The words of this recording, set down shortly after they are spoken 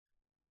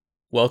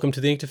Welcome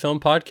to the Ink to Film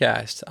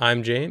podcast.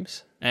 I'm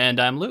James. And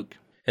I'm Luke.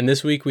 And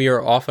this week we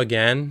are off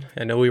again.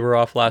 I know we were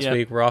off last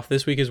week. We're off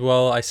this week as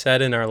well. I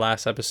said in our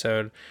last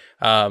episode,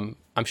 I'm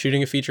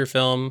shooting a feature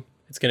film.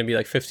 It's going to be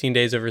like 15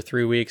 days over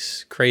 3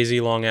 weeks,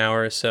 crazy long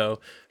hours. So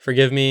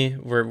forgive me.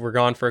 We're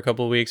gone for a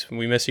couple of weeks.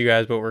 We miss you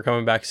guys, but we're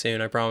coming back soon,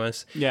 I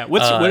promise. Yeah.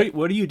 What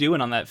are you doing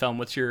on that film?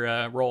 What's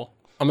your role?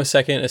 I'm a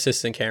second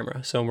assistant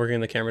camera. So I'm working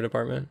in the camera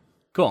department.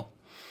 Cool.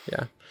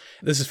 Yeah.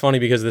 This is funny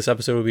because this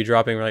episode will be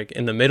dropping like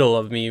in the middle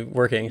of me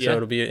working. So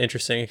it'll be an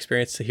interesting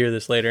experience to hear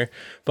this later.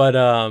 But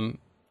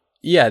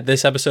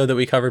this episode that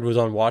we covered was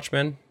on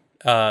Watchmen.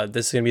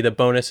 This is going to be the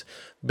bonus.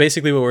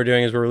 Basically what we're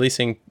doing is we're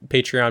releasing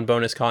Patreon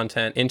bonus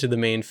content into the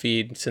main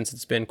feed since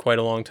it's been quite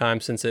a long time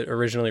since it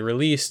originally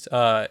released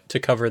to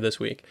cover this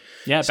week.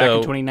 Yeah, back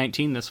in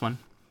 2019, this one.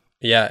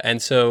 Yeah,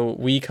 and so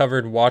we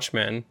covered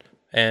Watchmen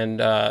and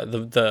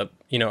the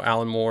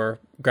Alan Moore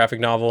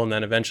graphic novel, and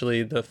then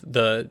eventually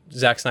the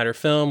Zack Snyder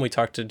film. We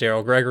talked to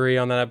Daryl Gregory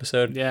on that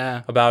episode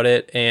about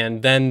it,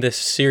 and then this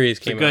series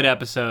came out. It's a good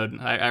episode.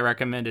 I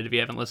recommend it if you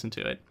haven't listened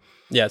to it.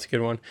 Yeah, it's a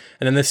good one.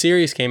 And then the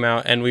series came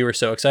out, and we were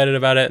so excited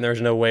about it, and there was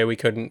no way we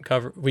couldn't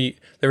cover.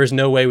 There was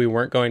no way we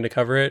weren't going to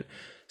cover it.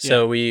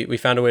 So we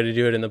found a way to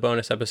do it in the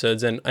bonus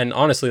episodes. And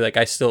honestly, like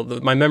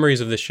my memories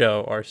of the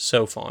show are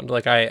so fond.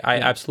 Like I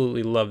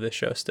absolutely love this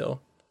show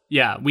still.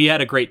 Yeah, we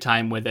had a great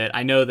time with it.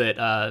 I know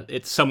that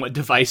it's somewhat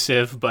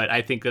divisive, but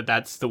I think that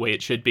that's the way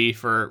it should be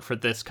for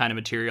this kind of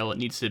material. It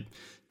needs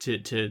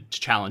to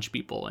challenge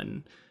people,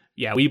 and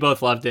yeah, we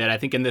both loved it. I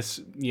think in this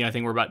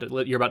thing you're about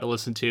to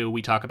listen to,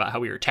 we talk about how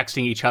we were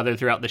texting each other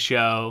throughout the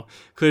show.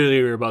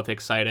 Clearly, we were both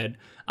excited.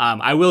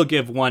 I will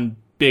give one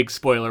big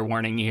spoiler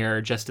warning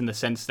here, just in the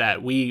sense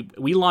that we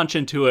launch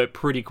into it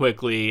pretty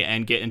quickly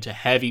and get into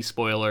heavy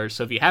spoilers.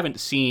 So if you haven't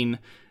seen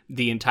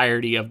the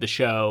entirety of the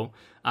show.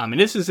 And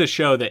this is a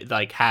show that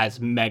like has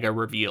mega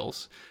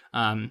reveals.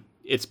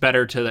 It's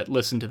better to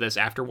listen to this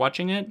after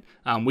watching it.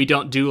 We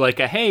don't do like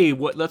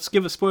let's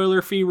give a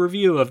spoiler-free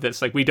review of this.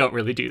 Like we don't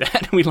really do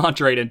that. We launch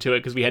right into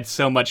it because we had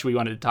so much we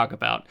wanted to talk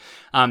about.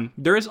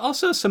 There is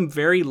also some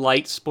very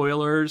light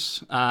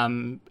spoilers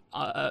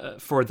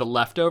for The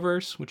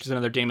Leftovers, which is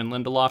another Damon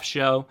Lindelof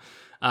show.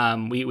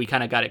 We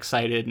kind of got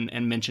excited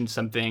and mentioned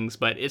some things,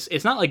 but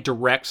it's not like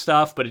direct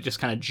stuff, but it just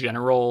kind of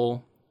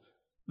general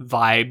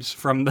vibes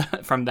from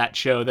that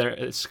show that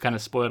it's kind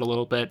of spoiled a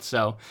little bit.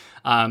 So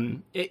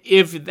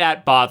if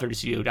that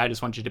bothers you, I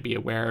just want you to be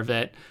aware of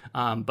it.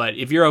 But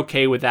if you're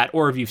okay with that,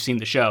 or if you've seen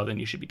the show, then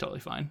you should be totally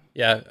fine.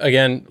 Yeah,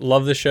 again,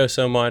 love the show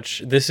so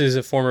much. This is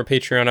a former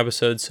Patreon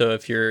episode, so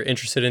if you're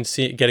interested in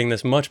getting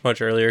this much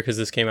earlier, because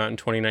this came out in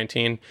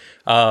 2019,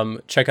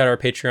 check out our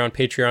Patreon,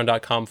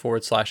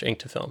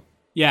 patreon.com/inktofilm.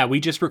 Yeah, we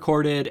just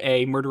recorded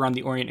a Murder on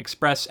the Orient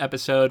Express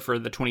episode for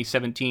the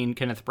 2017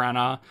 Kenneth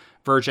Branagh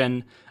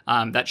version.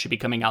 That should be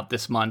coming out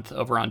this month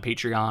over on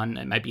Patreon.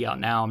 It might be out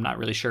now. I'm not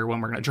really sure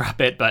when we're going to drop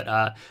it,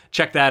 but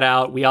check that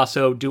out. We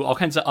also do all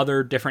kinds of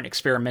other different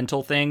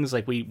experimental things.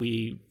 Like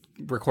we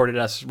recorded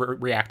us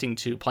reacting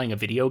to playing a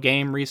video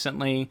game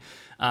recently,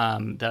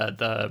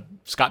 the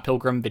Scott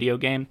Pilgrim video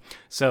game.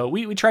 So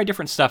we try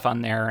different stuff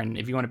on there, and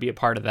if you want to be a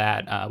part of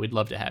that, we'd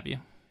love to have you.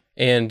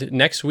 And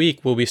next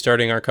week, we'll be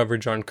starting our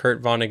coverage on Kurt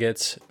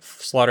Vonnegut's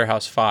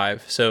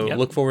Slaughterhouse-5. So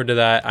look forward to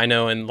that. I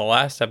know in the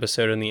last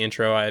episode in the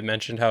intro, I had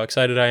mentioned how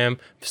excited I am.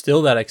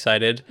 Still that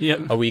excited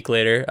a week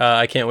later.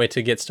 I can't wait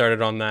to get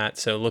started on that.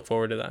 So look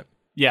forward to that.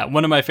 Yeah,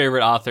 one of my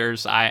favorite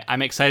authors.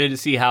 I'm excited to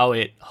see how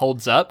it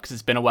holds up because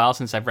it's been a while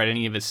since I've read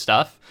any of his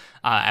stuff.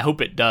 I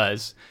hope it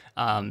does.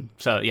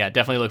 So yeah,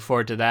 definitely look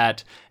forward to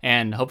that.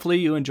 And hopefully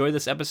you enjoy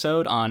this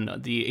episode on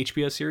the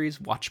HBO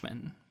series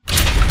Watchmen.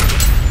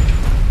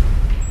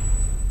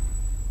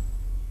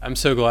 I'm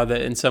so glad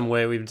that in some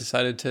way we've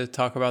decided to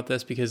talk about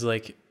this because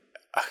like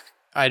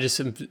I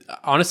just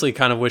honestly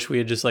kind of wish we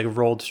had just like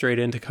rolled straight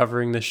into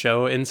covering the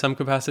show in some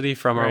capacity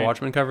from our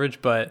Watchmen coverage.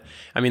 But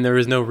I mean, there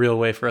was no real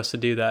way for us to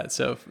do that.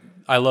 So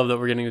I love that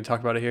we're getting to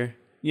talk about it here.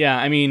 Yeah,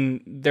 I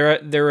mean,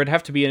 there would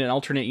have to be an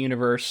alternate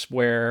universe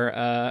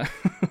where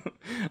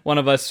one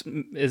of us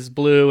is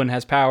blue and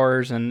has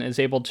powers and is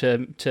able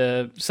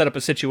to set up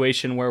a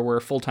situation where we're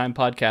full-time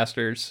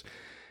podcasters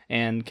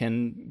and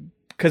can...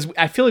 Because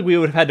I feel like we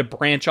would have had to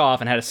branch off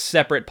and had a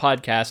separate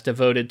podcast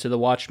devoted to the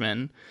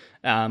Watchmen.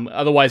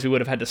 Otherwise, we would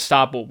have had to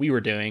stop what we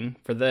were doing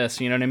for this.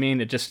 You know what I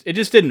mean? It just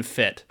didn't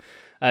fit.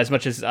 As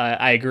much as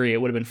I agree, it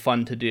would have been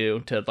fun to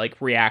do, to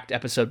like react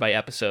episode by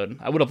episode.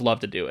 I would have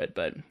loved to do it,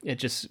 but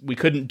we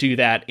couldn't do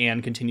that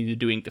and continue to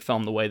doing the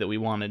film the way that we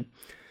wanted.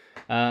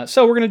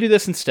 So we're going to do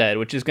this instead,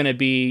 which is going to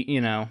be,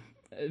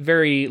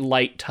 very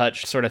light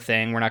touch sort of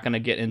thing. We're not going to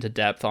get into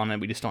depth on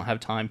it. We just don't have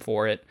time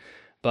for it.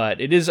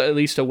 But it is at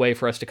least a way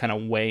for us to kind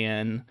of weigh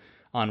in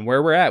on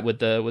where we're at with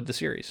the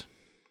series.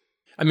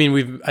 I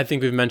mean, I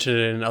think we've mentioned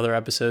it in other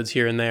episodes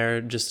here and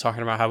there, just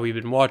talking about how we've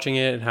been watching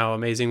it and how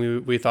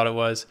amazing we thought it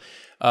was.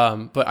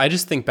 But I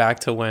just think back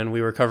to when we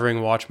were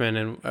covering Watchmen,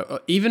 and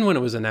even when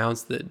it was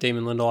announced that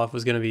Damon Lindelof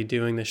was going to be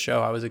doing this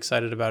show, I was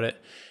excited about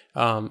it.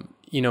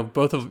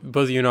 Both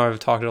of you and I have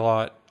talked a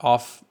lot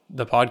off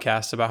the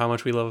podcast about how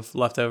much we love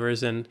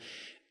Leftovers, and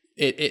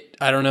it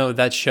I don't know,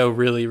 that show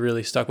really,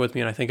 really stuck with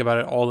me, and I think about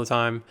it all the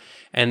time.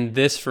 And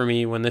this, for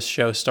me, when this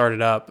show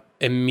started up,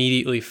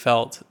 immediately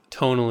felt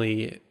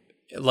tonally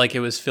like it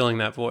was filling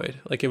that void.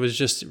 Like it was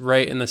just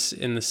right in the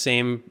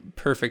same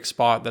perfect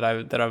spot that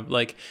I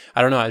like,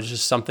 I don't know, it was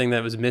just something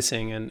that was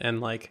missing.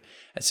 And like,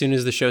 as soon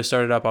as the show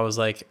started up, I was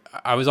like,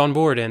 I was on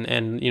board.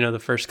 And you know, the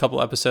first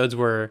couple episodes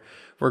were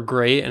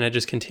great, and it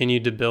just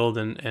continued to build.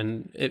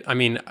 And it, I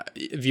mean,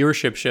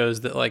 viewership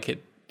shows that like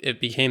it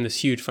became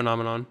this huge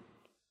phenomenon.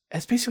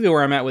 That's basically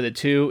where I'm at with it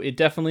too. It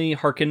definitely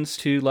harkens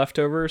to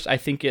Leftovers. I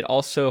think it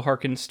also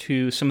harkens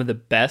to some of the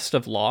best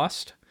of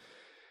Lost.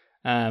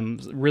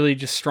 Really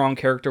just strong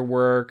character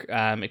work,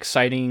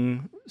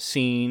 exciting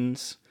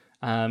scenes.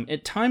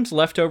 At times,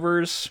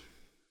 Leftovers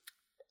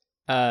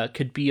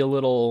could be a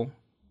little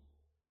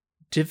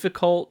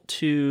difficult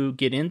to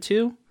get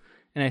into,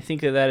 and I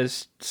think that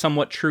is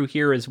somewhat true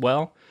here as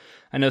well.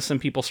 I know some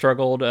people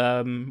struggled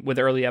with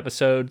early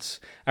episodes.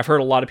 I've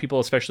heard a lot of people,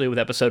 especially with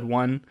episode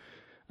 1,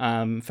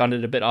 found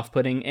it a bit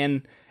off-putting,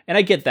 and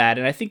I get that,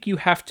 and I think you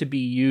have to be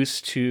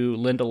used to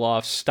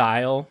Lindelof's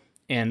style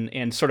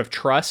and sort of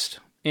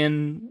trust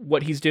in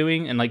what he's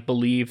doing and like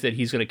believe that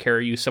he's going to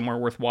carry you somewhere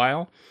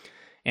worthwhile.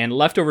 And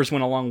Leftovers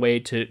went a long way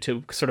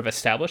to sort of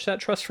establish that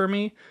trust for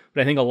me.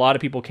 But I think a lot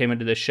of people came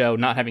into this show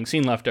not having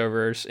seen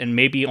Leftovers and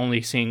maybe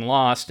only seeing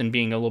Lost and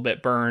being a little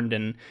bit burned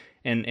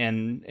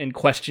and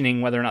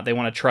questioning whether or not they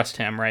want to trust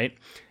him, right?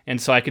 And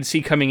so I could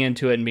see coming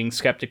into it and being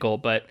skeptical,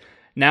 but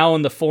now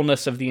in the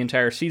fullness of the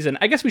entire season,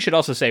 I guess we should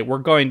also say we're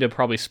going to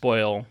probably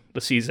spoil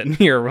the season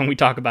here when we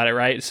talk about it,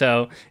 right?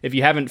 So if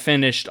you haven't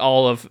finished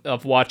all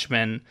of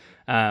Watchmen,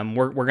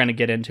 we're going to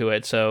get into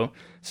it. So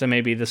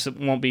maybe this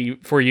won't be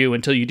for you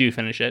until you do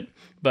finish it.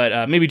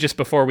 But maybe just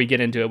before we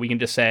get into it, we can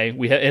just say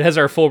it has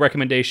our full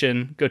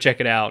recommendation. Go check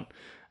it out.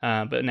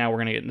 But now we're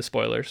going to get into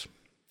spoilers.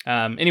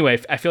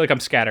 Anyway, I feel like I'm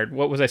scattered.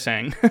 What was I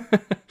saying?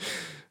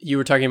 You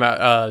were talking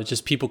about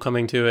just people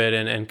coming to it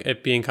and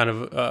it being kind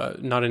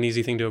of not an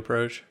easy thing to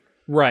approach.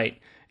 Right.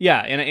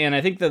 Yeah, and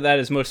I think that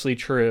is mostly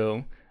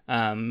true.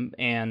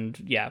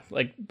 And yeah,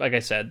 like I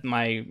said,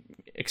 my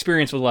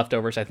experience with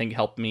Leftovers, I think,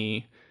 helped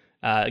me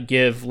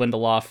give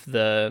Lindelof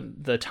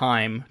the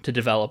time to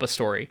develop a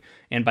story.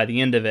 And by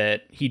the end of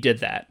it, he did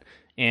that.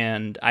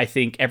 And I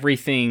think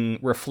everything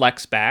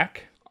reflects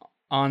back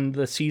on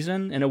the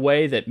season in a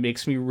way that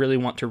makes me really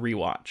want to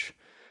rewatch.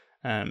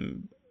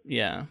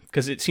 Yeah,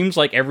 because it seems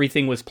like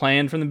everything was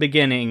planned from the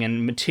beginning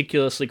and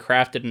meticulously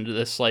crafted into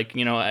this, like,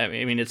 you know,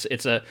 I mean, it's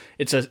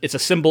a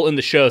symbol in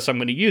the show, so I'm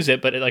going to use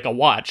it, but like a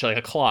watch, like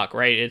a clock,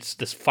 right? It's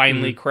this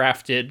finely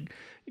crafted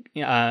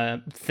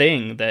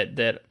thing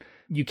that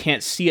you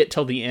can't see it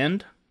till the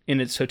end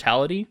in its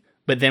totality,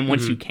 but then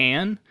once you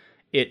can,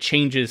 it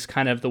changes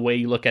kind of the way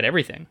you look at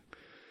everything.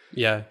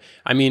 Yeah,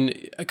 I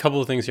mean, a couple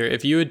of things here.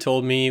 If you had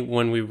told me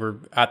when we were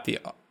at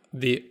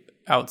the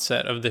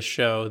outset of this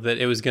show that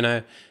it was going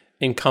to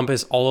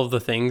encompass all of the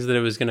things that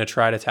it was going to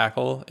try to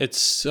tackle, it's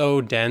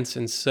so dense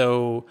and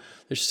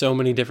there's so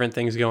many different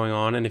things going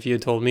on. And if you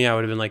had told me, I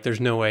would have been like,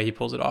 there's no way he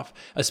pulls it off,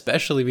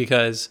 especially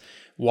because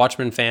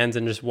Watchmen fans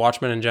and just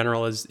Watchmen in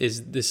general is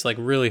this like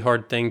really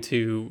hard thing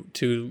to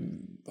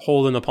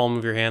hold in the palm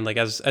of your hand. Like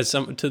as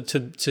some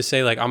to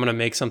say like, I'm going to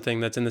make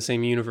something that's in the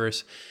same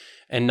universe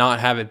and not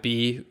have it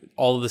be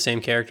all of the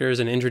same characters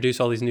and introduce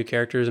all these new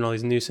characters and all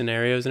these new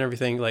scenarios and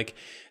everything. Like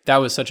that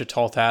was such a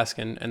tall task,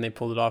 and they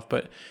pulled it off.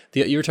 But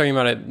you were talking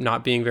about it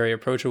not being very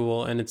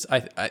approachable, and I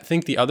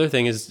think the other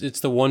thing is it's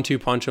the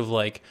 1-2 punch of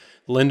like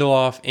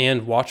Lindelof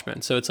and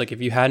Watchmen. So it's like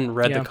if you hadn't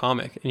read the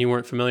comic and you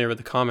weren't familiar with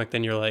the comic,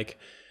 then you're like,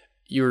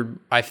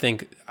 I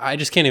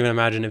just can't even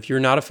imagine if you're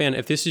not a fan,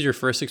 if this is your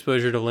first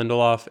exposure to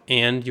Lindelof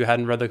and you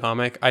hadn't read the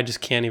comic, I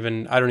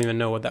don't even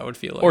know what that would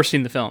feel like. Or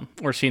seen the film,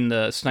 or seen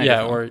the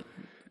Snyder film.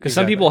 Because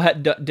some people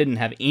didn't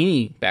have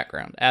any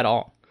background at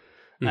all,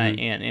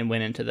 and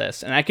went into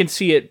this. And I can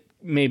see it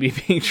maybe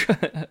being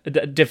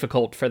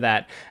difficult for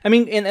that. I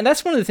mean, and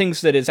that's one of the things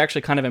that is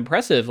actually kind of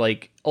impressive.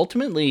 Like,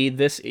 ultimately,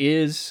 this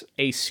is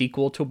a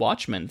sequel to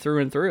Watchmen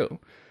through and through.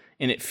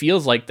 And it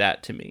feels like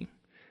that to me.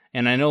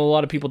 And I know a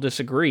lot of people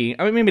disagree.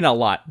 I mean, maybe not a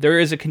lot. There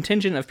is a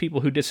contingent of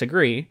people who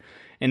disagree.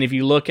 And if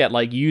you look at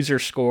like user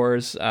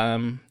scores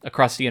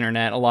across the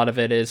internet, a lot of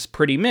it is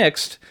pretty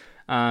mixed.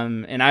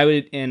 And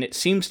it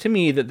seems to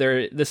me that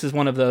this is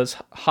one of those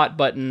hot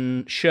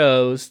button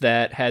shows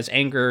that has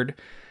angered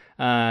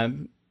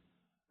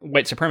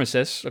white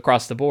supremacists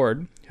across the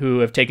board who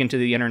have taken to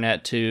the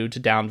internet to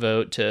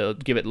downvote, to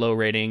give it low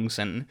ratings,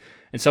 and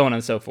so on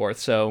and so forth.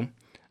 So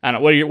I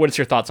don't know. What's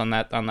your thoughts on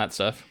that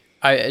stuff?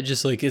 I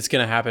just like it's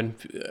going to happen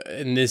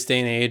in this day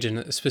and age,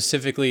 and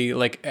specifically,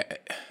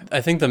 like, I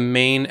think the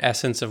main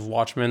essence of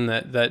Watchmen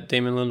that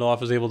Damon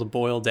Lindelof was able to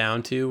boil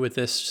down to with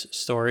this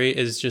story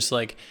is just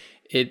like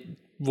it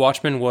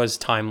Watchmen was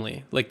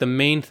timely. Like, the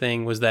main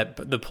thing was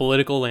that the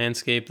political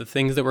landscape, the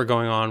things that were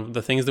going on,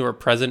 the things that were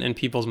present in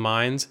people's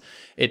minds,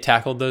 it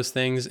tackled those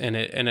things, and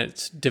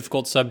it's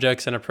difficult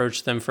subjects and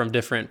approached them from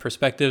different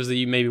perspectives that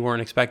you maybe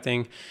weren't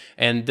expecting.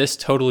 And this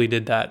totally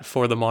did that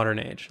for the modern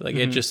age. Like,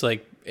 it just,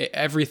 like,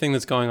 everything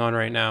that's going on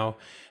right now,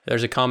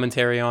 there's a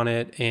commentary on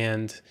it.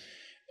 And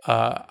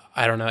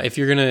I don't know if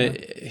you're gonna,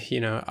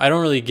 I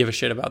don't really give a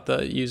shit about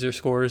the user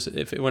scores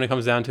when it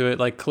comes down to it.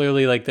 Like,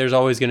 clearly, like, there's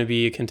always going to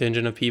be a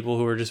contingent of people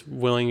who are just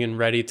willing and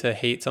ready to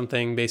hate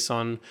something based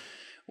on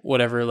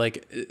whatever,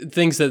 like,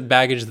 things, that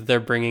baggage that they're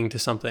bringing to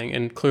something.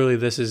 And clearly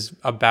this is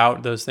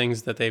about those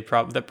things that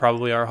that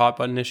probably are hot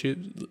button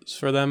issues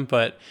for them.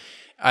 But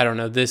I don't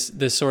know, this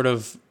sort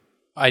of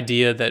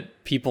idea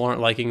that people aren't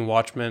liking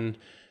Watchmen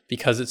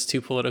because it's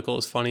too political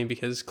is funny,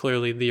 because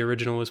clearly the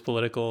original was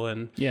political,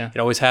 and it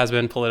always has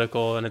been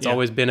political, and it's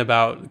always been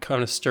about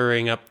kind of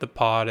stirring up the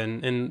pot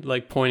and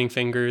like pointing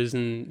fingers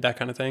and that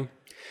kind of thing.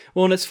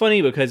 Well, and it's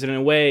funny because in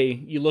a way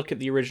you look at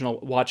the original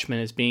Watchmen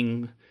as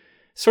being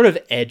sort of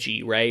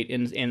edgy, right?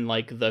 In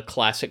like the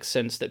classic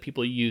sense that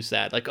people use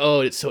that, like,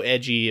 oh, it's so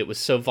edgy, it was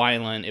so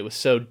violent, it was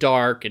so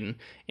dark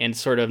and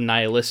sort of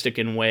nihilistic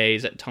in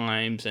ways at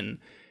times, and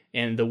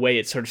the way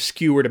it sort of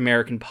skewered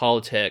American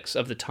politics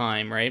of the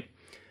time, right?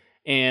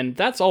 And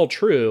that's all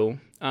true.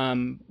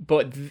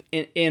 But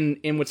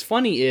in what's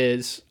funny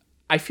is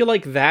I feel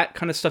like that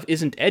kind of stuff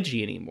isn't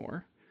edgy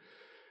anymore.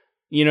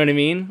 You know what I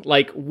mean?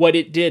 Like, what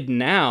it did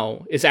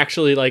now is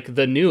actually like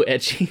the new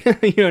edgy.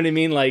 You know what I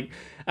mean? Like,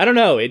 I don't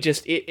know. It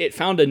just, it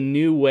found a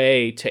new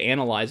way to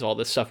analyze all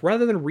this stuff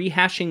rather than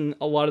rehashing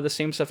a lot of the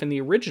same stuff in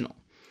the original.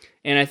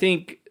 And I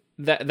think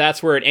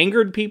that's where it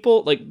angered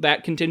people, like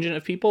that contingent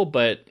of people.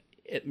 But,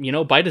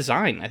 by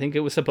design, I think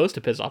it was supposed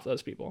to piss off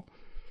those people.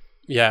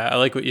 Yeah, I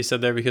like what you said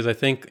there, because I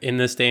think in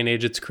this day and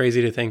age, it's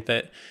crazy to think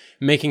that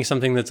making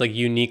something that's like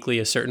uniquely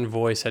a certain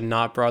voice and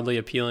not broadly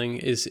appealing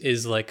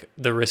is like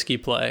the risky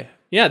play.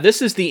 Yeah,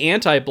 this is the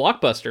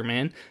anti-blockbuster,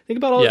 man. Think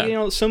about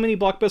all, so many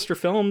blockbuster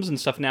films and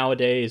stuff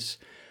nowadays.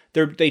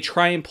 They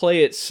try and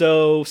play it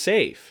so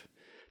safe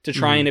to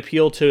try and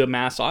appeal to a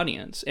mass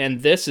audience.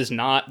 And this is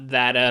not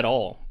that at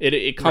all.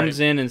 It comes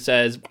in and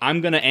says,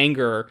 I'm going to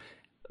anger,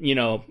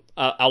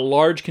 a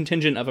large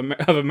contingent of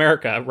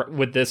America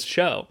with this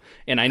show.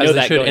 And I know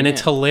that should, and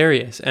it's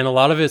hilarious. And a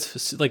lot of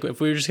it's like, if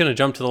we were just going to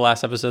jump to the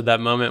last episode, that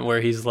moment where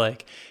he's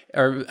like,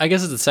 or I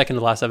guess it's the second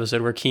to last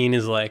episode, where Keen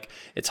is like,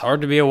 it's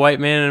hard to be a white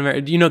man in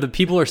America. The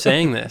people are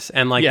saying this,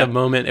 and like the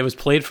moment it was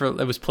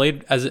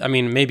played as, I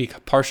mean, maybe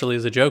partially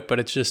as a joke, but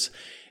it's just,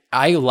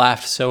 I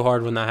laughed so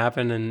hard when that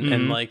happened,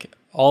 and like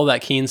all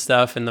that Keen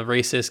stuff and the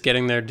racist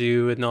getting their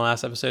due in the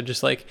last episode,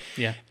 just like,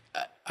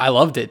 I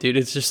loved it, dude.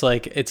 It's just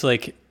like,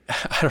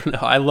 I don't know.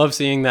 I love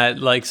seeing that,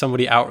 like,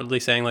 somebody outwardly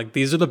saying, like,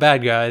 these are the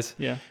bad guys.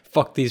 Yeah.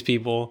 Fuck these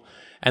people.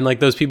 And like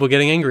those people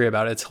getting angry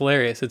about it. It's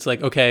hilarious. It's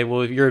like, okay,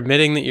 well, if you're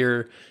admitting that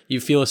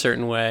you feel a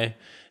certain way,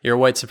 you're a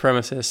white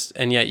supremacist,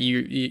 and yet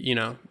you're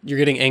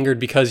getting angered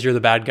because you're the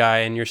bad guy,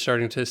 and you're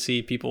starting to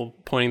see people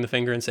pointing the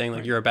finger and saying,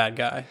 like, you're a bad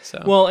guy.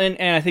 So, well, and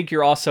I think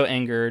you're also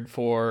angered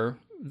for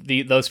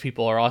those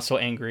people are also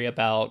angry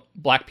about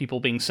black people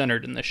being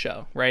centered in this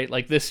show, right?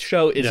 Like, this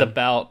show is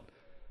about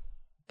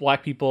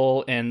black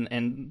people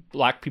and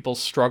black people's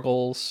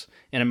struggles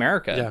in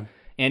America. Yeah.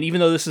 And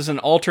even though this is an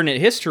alternate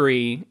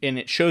history, and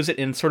it shows it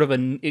in sort of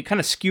it kind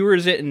of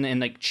skewers it and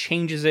like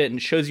changes it and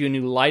shows you a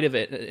new light of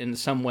it in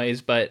some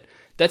ways, but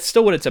that's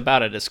still what it's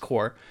about at its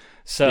core.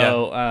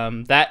 So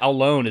that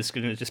alone is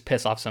going to just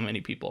piss off so many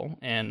people.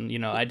 And,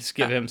 I just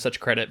give him such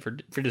credit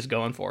for just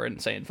going for it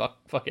and saying,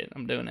 fuck it,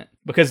 I'm doing it.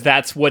 Because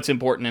that's what's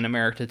important in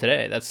America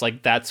today.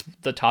 That's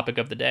the topic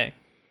of the day.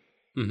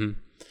 Mm-hmm.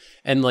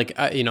 And like,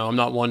 I'm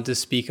not one to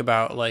speak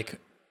about like,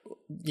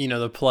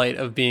 the plight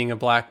of being a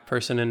black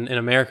person in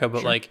America,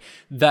 but like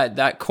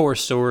that core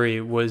story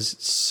was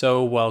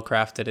so well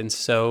crafted and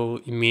so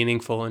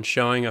meaningful, and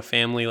showing a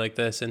family like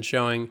this, and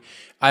showing,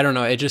 I don't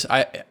know, it just,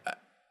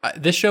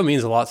 this show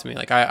means a lot to me.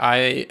 Like,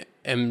 I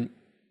am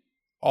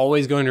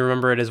always going to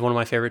remember it as one of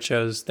my favorite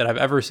shows that I've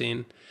ever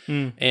seen.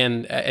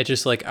 And it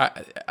just like,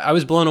 I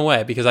was blown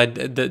away, because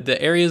the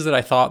areas that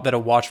I thought that a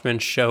Watchmen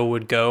show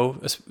would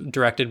go,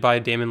 directed by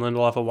Damon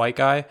Lindelof, a white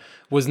guy,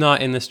 was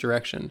not in this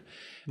direction.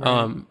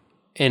 Right.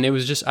 And it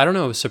was just, I don't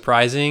know, it was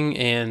surprising,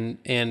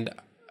 and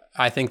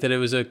I think that it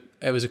was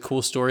a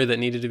cool story that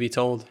needed to be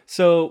told.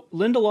 So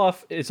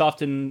Lindelof is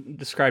often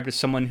described as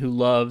someone who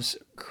loves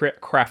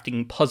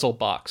crafting puzzle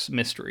box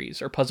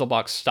mysteries or puzzle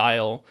box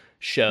style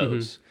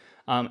shows.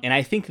 And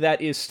I think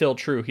that is still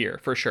true here,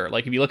 for sure.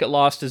 Like, if you look at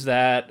Lost as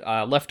that,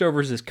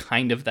 Leftovers is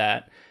kind of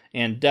that,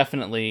 and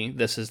definitely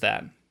this is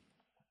that.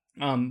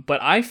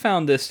 But I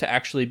found this to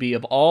actually be,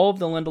 of all of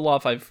the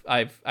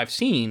Lindelof I've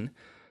seen,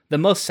 the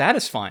most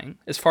satisfying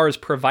as far as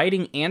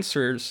providing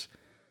answers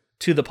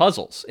to the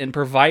puzzles and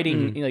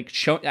providing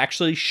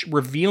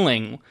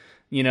revealing,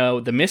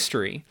 the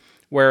mystery.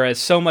 Whereas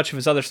so much of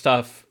his other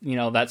stuff,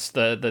 that's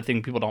the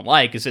thing people don't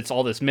like, is it's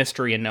all this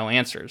mystery and no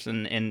answers,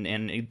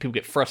 and people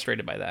get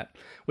frustrated by that,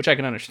 which I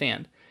can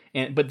understand.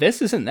 But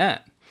this isn't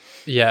that.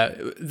 Yeah,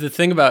 the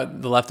thing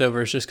about The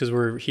Leftovers, just because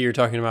we're here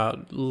talking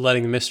about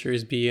letting the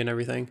mysteries be and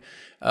everything,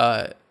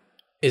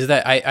 is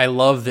that I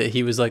love that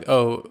he was like,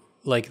 oh,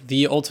 like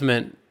the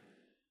ultimate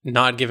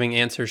not giving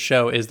answers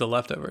show is The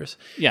Leftovers.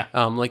 Yeah.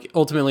 Like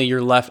ultimately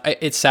you're left,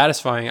 it's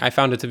satisfying. I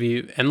found it to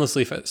be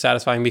endlessly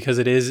satisfying because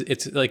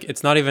it's like,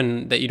 it's not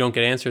even that you don't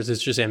get answers,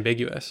 it's just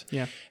ambiguous.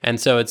 Yeah. And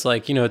so it's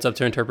like, it's up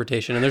to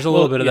interpretation, and there's a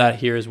little bit of that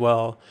here as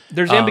well.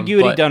 There's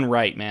ambiguity done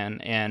right, man.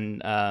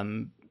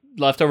 And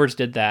Leftovers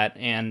did that.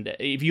 And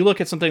if you look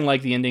at something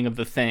like the ending of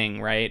The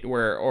Thing, right,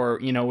 where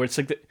it's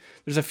like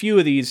there's a few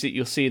of these that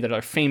you'll see that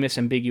are famous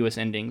ambiguous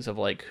endings of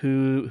like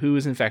who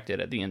is infected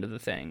at the end of The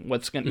Thing,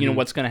 what's going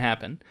what's going to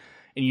happen,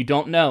 and you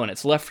don't know, and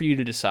it's left for you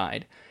to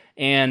decide.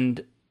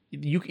 And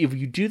if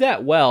you do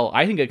that well,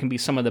 I think it can be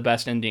some of the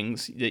best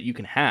endings that you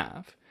can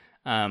have,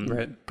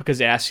 right?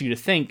 Because it asks you to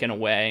think in a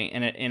way,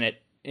 and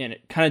it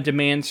kind of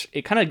demands,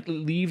 it kind of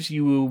leaves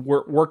you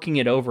working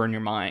it over in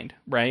your mind,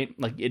 right?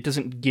 Like it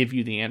doesn't give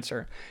you the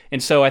answer.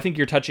 And so I think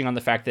you're touching on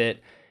the fact that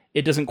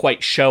it doesn't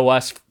quite show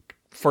us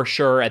for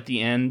sure at the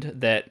end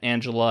that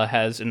Angela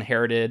has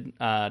inherited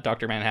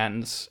Dr.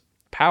 Manhattan's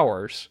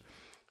powers,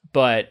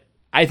 but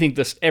I think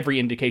every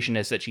indication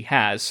is that she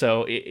has.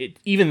 So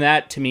even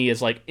that to me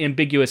is like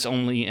ambiguous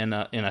only in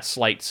a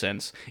slight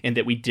sense, in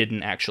that we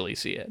didn't actually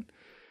see it.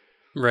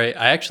 Right.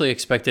 I actually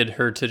expected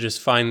her to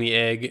just find the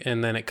egg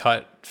and then it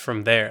cut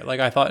from there. Like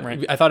I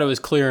thought it was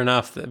clear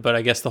enough, but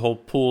I guess the whole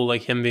pool,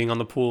 like him being on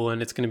the pool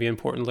and it's going to be an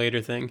important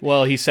later thing.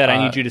 Well, he said,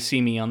 I need you to see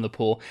me on the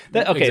pool.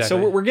 Exactly.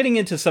 So we're getting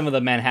into some of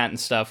the Manhattan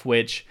stuff,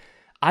 which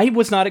I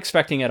was not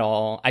expecting at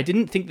all. I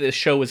didn't think this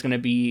show was going to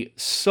be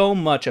so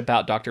much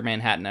about Dr.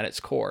 Manhattan at its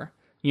core.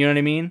 You know what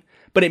I mean?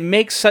 But it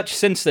makes such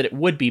sense that it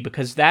would be,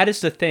 because that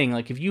is the thing.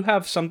 Like if you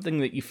have something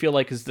that you feel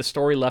like is the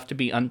story left to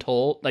be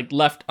untold, like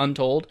left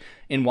untold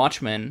in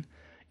Watchmen,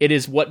 it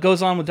is what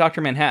goes on with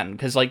Dr. Manhattan.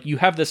 Because like you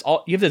have this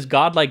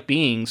godlike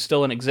being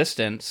still in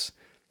existence.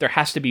 There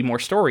has to be more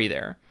story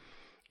there.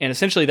 And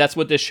essentially that's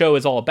what this show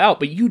is all about.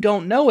 But you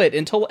don't know it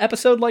until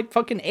episode like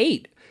fucking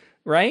 8,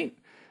 right?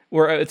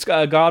 Where it's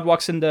God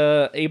walks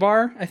into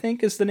Abar, I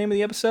think is the name of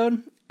the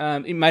episode.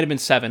 It might have been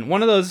 7.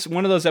 One of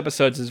those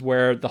episodes is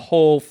where the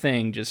whole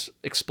thing just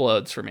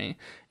explodes for me,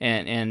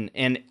 and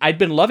I'd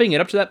been loving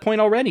it up to that point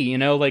already.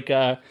 Like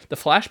the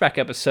flashback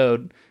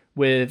episode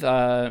with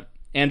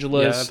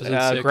Angela's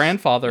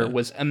grandfather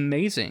was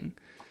amazing.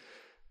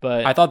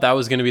 But I thought that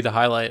was going to be the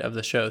highlight of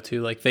the show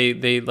too. Like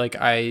they like,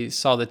 I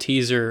saw the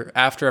teaser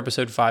after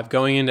episode 5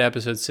 going into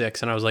episode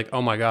 6, and I was like,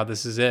 oh my god,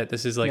 this is it.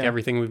 This is like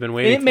everything we've been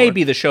waiting for. It may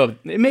be the show.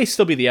 It may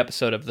still be the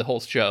episode of the whole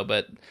show,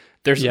 but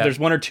there's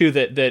one or two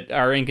that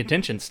are in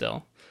contention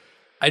still.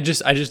 I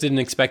just didn't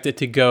expect it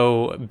to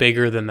go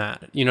bigger than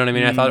that. You know what I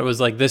mean? I thought it was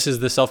like, this is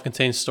the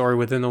self-contained story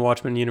within the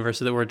Watchmen universe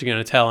that we're going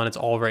to tell, and it's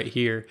all right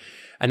here.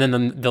 And then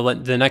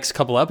the next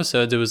couple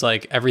episodes, it was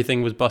like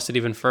everything was busted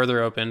even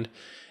further open,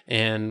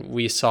 and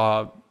we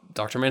saw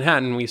Dr.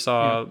 Manhattan. We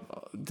saw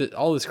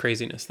all this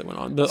craziness that went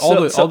on.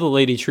 All the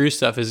Lady True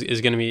stuff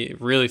is going to be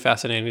really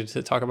fascinating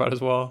to talk about as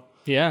well.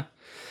 Yeah.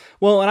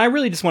 Well, and I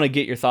really just want to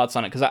get your thoughts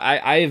on it, because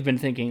I have been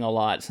thinking a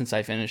lot since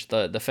I finished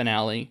the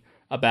finale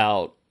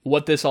about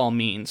what this all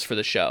means for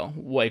the show.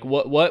 Like,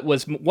 what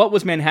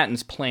was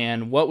Manhattan's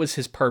plan? What was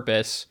his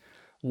purpose?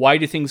 Why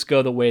do things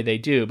go the way they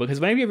do?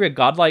 Because whenever you have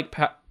godlike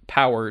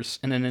powers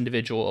in an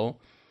individual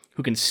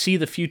who can see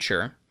the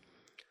future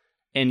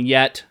and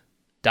yet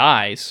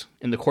dies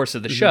in the course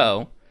of the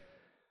show,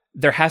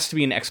 there has to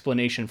be an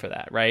explanation for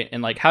that, right?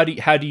 And like, how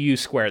do you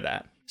square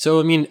that? So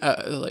I mean,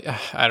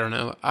 I don't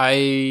know.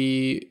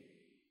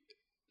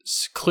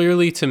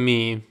 Clearly, to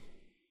me,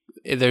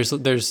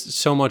 there's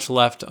so much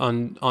left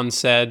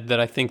unsaid that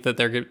I think that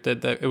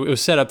that it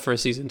was set up for a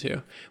season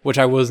 2, which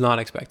I was not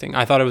expecting.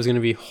 I thought it was going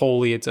to be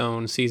wholly its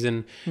own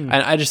season, and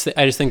I just think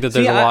that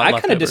there's a lot. I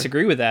kind of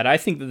disagree with that. I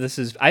think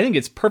that I think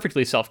it's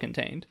perfectly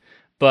self-contained,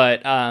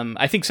 but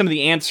I think some of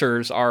the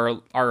answers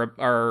are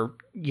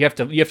you have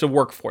to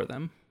work for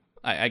them.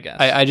 I guess.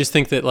 I just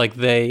think that like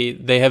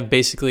they have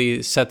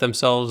basically set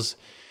themselves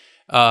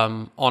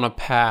on a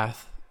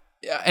path.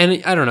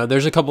 And I don't know,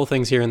 there's a couple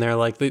things here and there,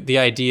 like the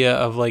idea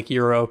of like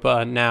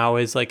Europa now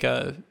is like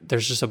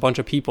there's just a bunch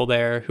of people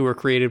there who were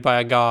created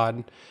by a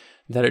god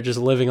that are just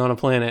living on a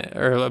planet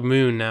or a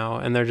moon now,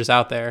 and they're just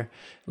out there.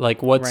 Like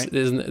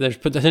there's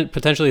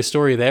potentially a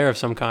story there of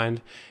some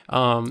kind. We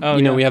have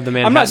the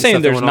Manhattan. I'm not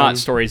saying there's not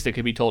stories that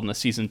could be told in a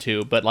season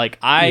 2, but like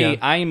I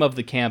am of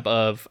the camp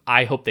of,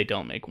 I hope they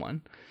don't make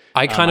one.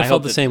 I kind of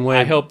felt the same way.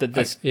 I hope that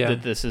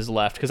this is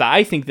left, because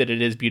I think that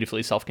it is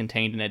beautifully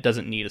self-contained and it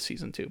doesn't need a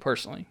season 2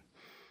 personally.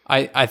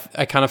 I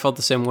kind of felt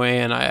the same way,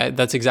 and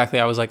that's exactly,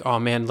 I was like, oh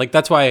man, like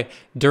that's why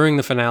during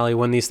the finale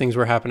when these things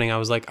were happening, I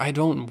was like, I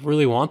don't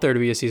really want there to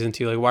be a season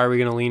 2. Like, why are we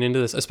going to lean into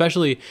this,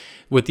 especially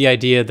with the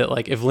idea that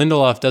like if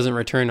Lindelof doesn't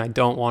return, I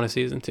don't want a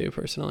season 2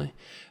 personally.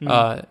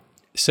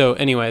 So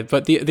anyway,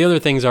 but the other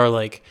things are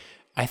like,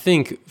 I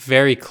think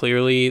very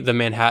clearly the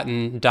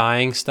Manhattan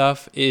dying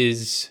stuff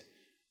is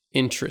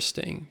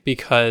interesting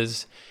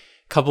because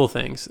a couple of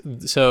things.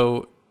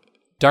 So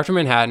Dr.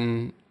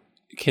 Manhattan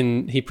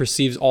he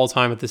perceives all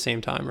time at the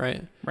same time,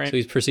 right? Right. So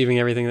he's perceiving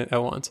everything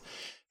at once.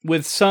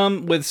 With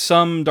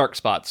some dark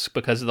spots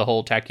because of the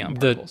whole tachyon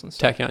particles and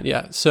stuff. Tachyon,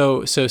 yeah.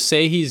 So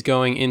say he's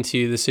going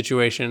into the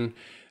situation,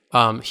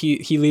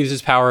 he leaves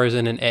his powers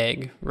in an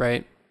egg,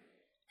 right?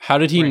 How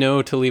did he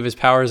know to leave his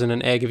powers in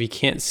an egg if he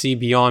can't see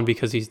beyond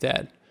because he's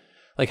dead?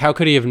 Like, how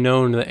could he have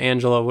known that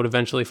Angela would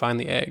eventually find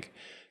the egg?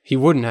 He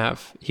wouldn't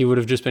have. He would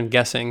have just been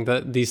guessing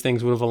that these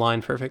things would have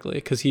aligned perfectly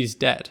because he's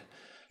dead.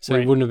 So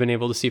he wouldn't have been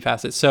able to see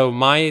past it. So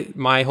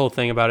my whole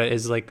thing about it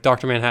is, like,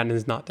 Dr. Manhattan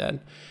is not dead.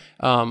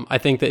 I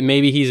think that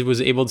maybe he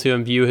was able to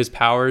imbue his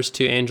powers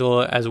to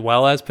Angela as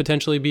well as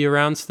potentially be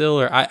around still,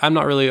 or I'm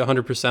not really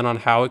 100% on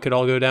how it could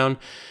all go down,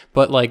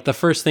 but like the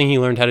first thing he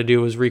learned how to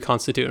do was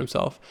reconstitute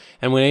himself.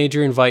 And when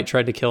Adrian Veidt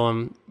tried to kill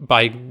him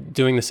by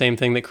doing the same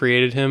thing that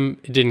created him,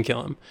 it didn't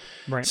kill him.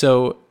 Right.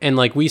 So, and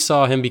like we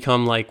saw him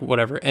become like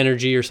whatever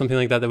energy or something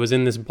like that was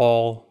in this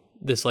ball,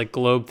 this like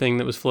globe thing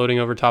that was floating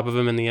over top of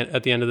him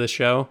at the end of the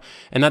show,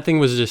 and that thing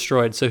was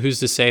destroyed. So who's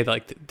to say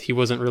like he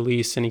wasn't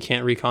released and he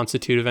can't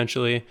reconstitute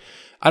eventually?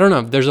 I don't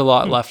know. There's a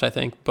lot left, I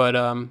think, but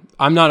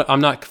I'm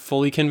not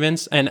fully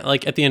convinced. And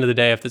like at the end of the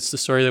day, if it's the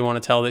story they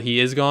want to tell that he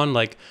is gone,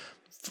 like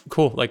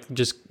cool, like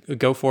just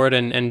go for it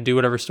and do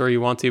whatever story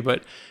you want to.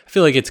 But I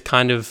feel like it's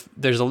kind of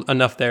there's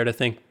enough there to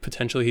think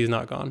potentially he's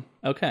not gone.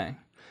 Okay.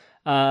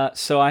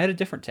 So I had a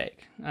different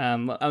take.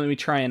 Let me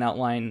try and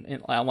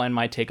outline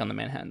my take on the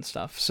Manhattan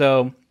stuff.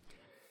 So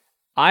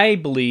I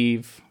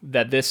believe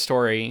that this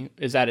story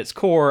is at its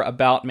core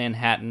about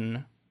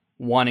Manhattan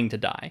wanting to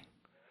die.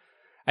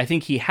 I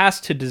think he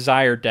has to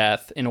desire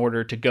death in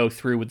order to go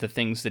through with the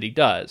things that he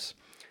does.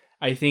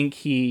 I think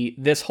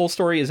this whole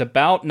story is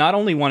about not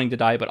only wanting to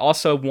die, but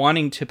also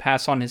wanting to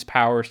pass on his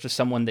powers to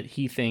someone that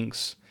he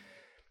thinks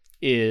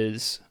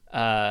is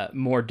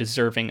more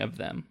deserving of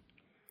them.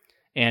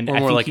 And or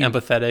more like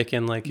empathetic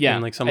and like, yeah,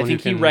 and like someone I think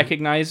who can... he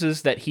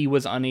recognizes that he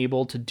was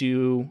unable to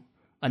do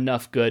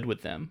enough good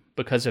with them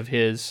because of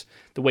the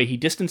way he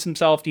distanced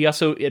himself. He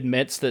also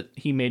admits that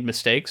he made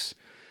mistakes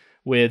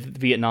with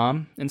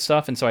Vietnam and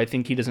stuff, and so I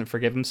think he doesn't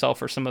forgive himself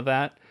for some of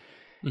that.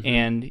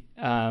 Mm-hmm.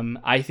 And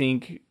I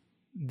think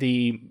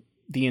the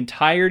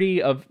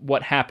entirety of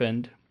what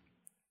happened,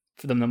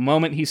 from the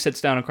moment he sits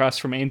down across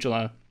from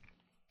Angela,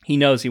 he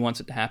knows he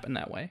wants it to happen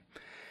that way.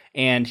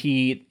 And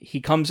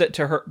he comes it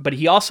to her, but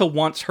he also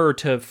wants her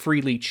to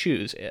freely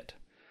choose it.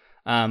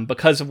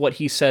 Because of what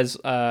he says,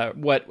 I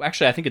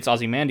think it's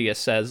Ozymandias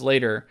says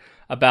later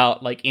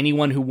about like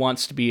anyone who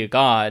wants to be a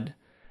god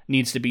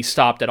needs to be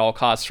stopped at all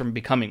costs from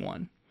becoming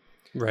one.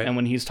 Right. And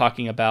when he's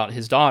talking about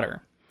his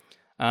daughter.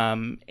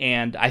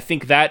 And I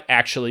think that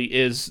actually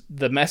is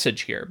the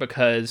message here,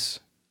 because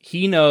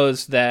he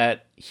knows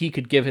that he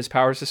could give his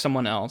powers to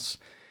someone else.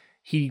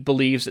 He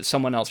believes that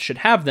someone else should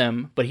have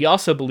them, but he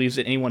also believes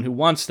that anyone who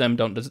wants them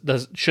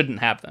shouldn't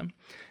have them.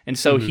 And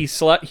so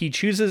he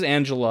chooses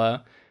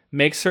Angela,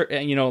 makes her,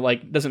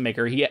 doesn't make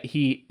her.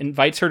 He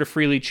invites her to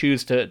freely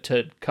choose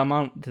to come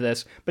on to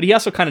this, but he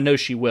also kind of knows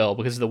she will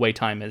because of the way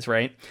time is,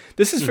 right?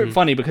 This is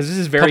funny because this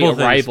is very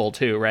Arrival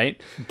too, right?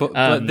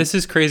 But this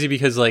is crazy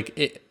because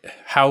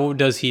how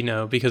does he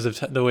know? Because of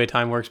the way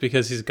time works,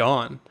 because he's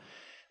gone.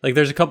 Like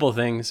there's a couple of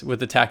things with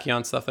the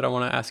tachyon stuff that I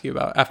want to ask you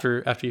about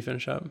after you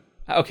finish up.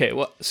 Okay,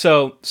 well,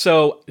 so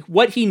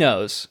what he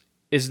knows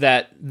is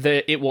that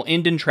it will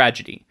end in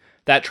tragedy.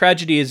 That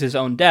tragedy is his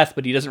own death,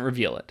 but he doesn't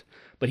reveal it.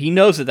 But he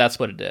knows that that's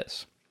what it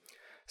is.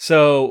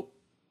 So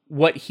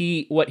what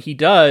he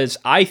does,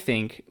 I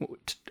think,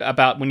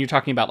 about when you're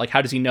talking about like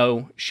how does he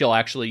know she'll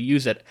actually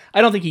use it,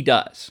 I don't think he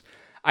does.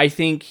 I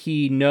think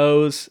he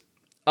knows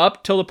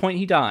up till the point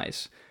he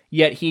dies.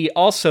 Yet he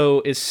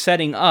also is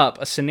setting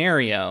up a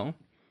scenario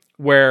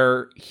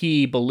where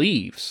he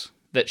believes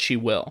that she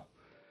will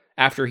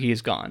after he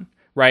is gone,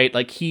 right?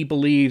 Like he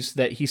believes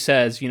that he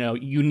says,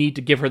 you need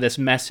to give her this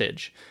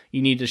message.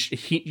 You need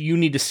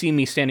to see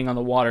me standing on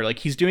the water. Like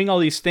he's doing all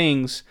these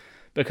things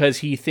because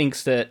he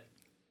thinks that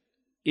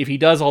if he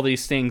does all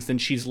these things, then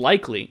she's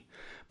likely.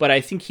 But I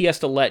think he has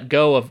to let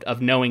go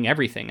of knowing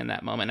everything in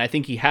that moment. I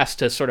think he has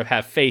to sort of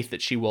have faith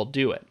that she will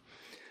do it.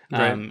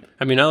 Right.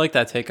 I mean, I like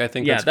that take. I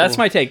think that's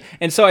my take.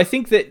 And so I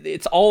think that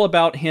it's all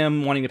about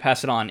him wanting to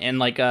pass it on. And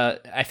like,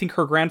 I think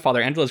her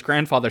grandfather, Angela's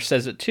grandfather,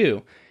 says it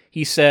too.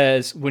 He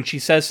says, when she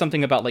says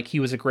something about like he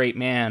was a great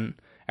man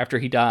after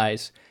he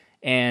dies,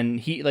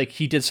 and he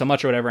did so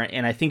much or whatever,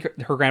 and I think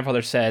her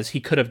grandfather says he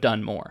could have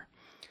done more.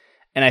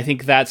 And I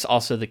think that's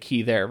also the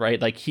key there,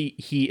 right? Like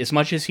he as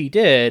much as he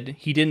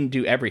didn't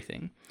do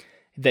everything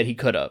that he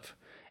could have.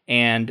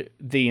 And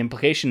the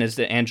implication is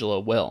that Angela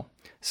will.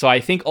 So I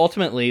think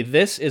ultimately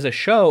this is a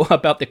show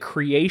about the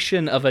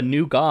creation of a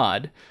new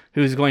god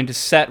who's going to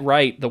set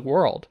right the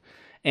world.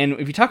 And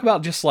if you talk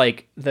about just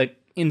like the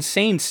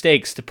insane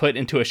stakes to put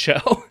into a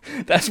show,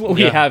 that's what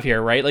we have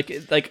here, right?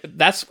 Like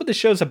that's what the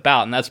show's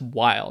about, and that's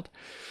wild.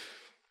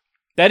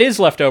 That is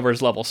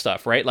Leftovers level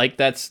stuff, right? Like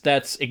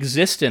that's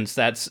existence.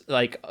 That's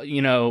like,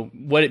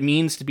 what it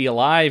means to be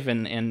alive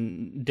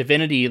and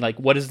divinity. Like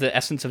what is the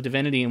essence of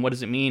divinity and what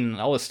does it mean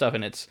and all this stuff.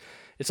 And it's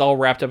it's all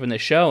wrapped up in the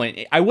show.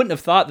 And I wouldn't have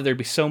thought that there'd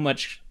be so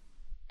much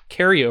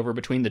carryover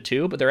between the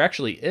two, but there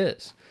actually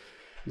is.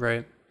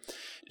 Right.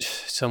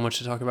 So much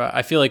to talk about.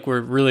 I feel like we're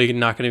really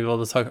not going to be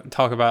able to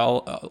talk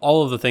about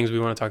all of the things we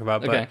want to talk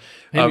about. Okay.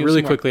 But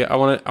really quickly, I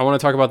want to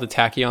talk about the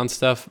Tachyon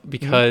stuff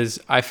because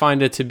I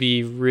find it to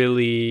be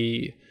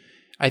really.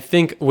 I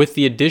think with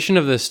the addition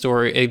of this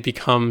story, it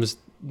becomes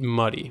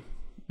muddy.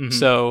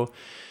 So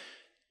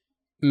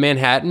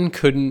Manhattan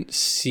couldn't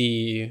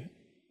see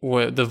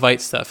the Veidt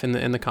stuff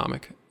in the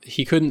comic.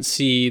 He couldn't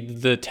see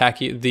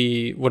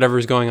the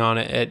whatever's going on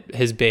at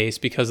his base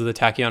because of the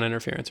tachyon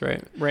interference,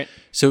 right? Right.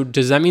 So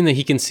does that mean that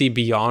he can see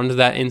beyond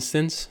that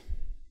instance?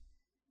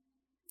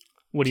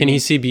 What do you mean? Can he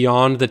see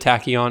beyond the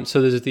tachyon?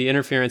 So there's the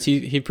interference.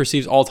 He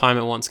perceives all time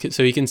at once.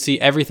 So he can see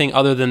everything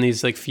other than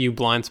these like few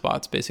blind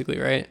spots, basically,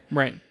 right?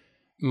 Right.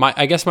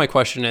 I guess my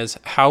question is,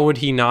 how would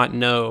he not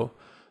know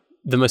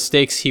the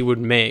mistakes he would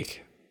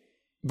make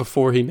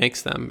before he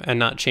makes them and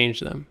not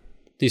change them?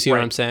 Do you see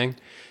what I'm saying?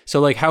 So,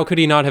 like, how could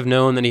he not have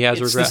known that he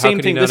has regret? The same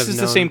thing. This is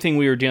the same thing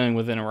we were dealing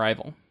with in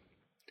Arrival.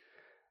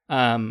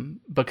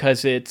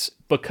 Because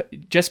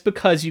just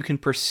because you can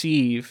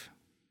perceive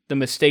the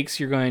mistakes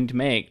you're going to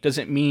make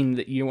doesn't mean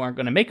that you aren't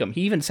going to make them.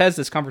 He even says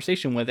this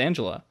conversation with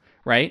Angela,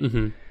 right?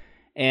 Mm-hmm.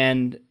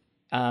 And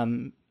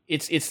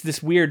it's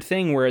this weird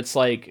thing where it's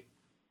like,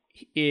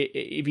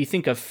 if you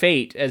think of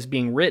fate as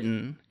being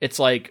written, it's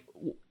like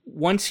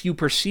once you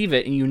perceive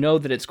it and you know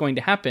that it's going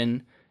to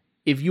happen,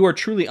 if you are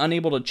truly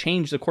unable to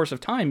change the course of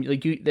time,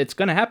 like it's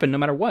going to happen no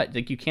matter what.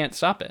 Like you can't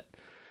stop it.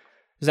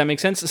 Does that make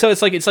sense? So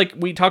it's like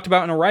we talked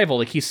about in Arrival.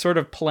 Like he's sort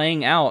of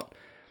playing out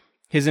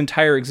his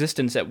entire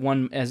existence at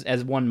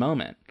as one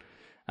moment.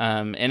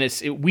 And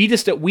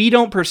we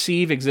don't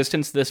perceive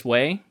existence this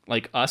way,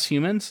 like us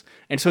humans,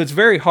 and so it's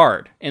very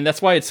hard. And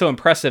that's why it's so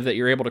impressive that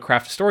you're able to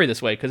craft a story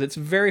this way, because it's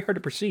very hard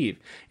to perceive.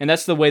 And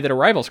that's the way that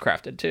Arrival's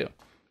crafted too.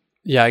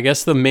 Yeah, I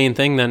guess the main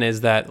thing then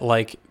is that,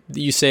 like,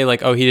 you say,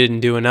 like, oh, he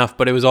didn't do enough,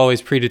 but it was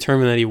always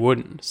predetermined that he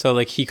wouldn't. So,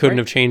 like, he couldn't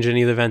have changed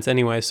any of the events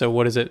anyway. So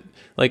what is it?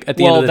 Like, at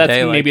the end of the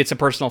day... maybe it's a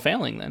personal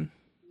failing then.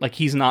 Like,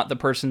 he's not the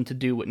person to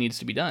do what needs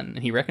to be done, and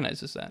he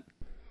recognizes that.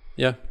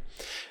 Yeah.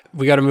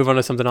 We got to move on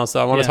to something else,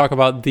 though. I want to talk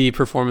about the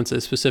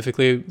performances,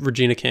 specifically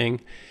Regina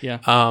King.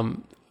 Yeah.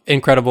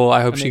 Incredible.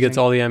 I hope she gets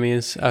all the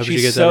Emmys. I hope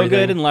she gets so everything.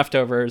 Good in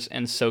Leftovers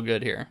and so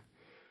good here.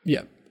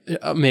 Yeah.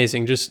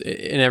 Amazing. Just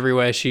in every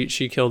way, she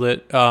killed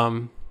it.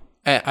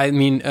 I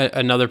mean,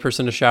 another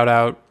person to shout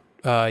out,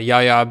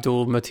 Yahya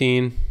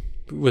Abdul-Mateen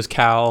was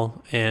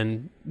Cal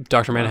and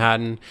Dr.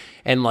 Manhattan,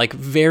 and like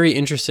very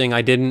interesting.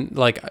 I didn't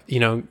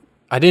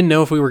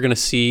know if we were gonna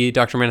see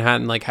Dr.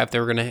 Manhattan, like how they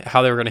were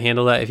gonna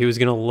handle that. If he was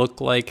gonna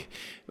look like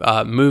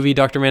movie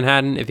Dr.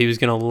 Manhattan, if he was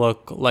gonna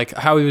look like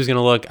how he was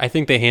gonna look. I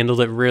think they handled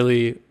it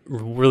really,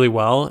 really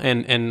well,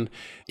 and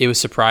it was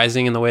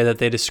surprising in the way that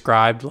they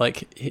described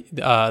like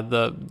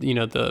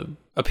the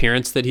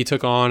appearance that he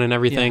took on and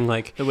everything.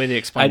 Like the way they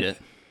explained it.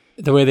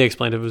 The way they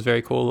explained it was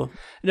very cool.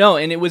 No,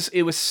 and it was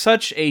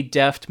such a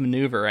deft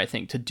maneuver, I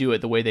think, to do it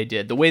the way they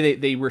did. The way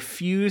they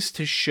refused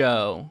to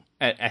show,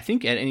 at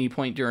any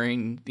point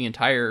during the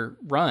entire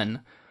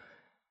run,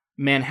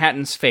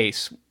 Manhattan's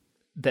face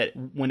that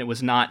when it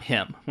was not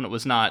him, when it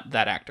was not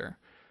that actor,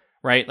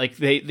 right? Like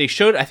they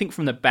showed, I think,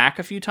 from the back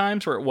a few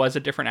times where it was a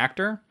different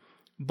actor,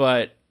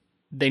 but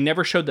they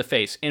never showed the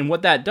face. And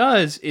what that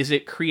does is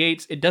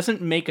it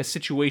doesn't make a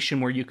situation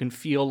where you can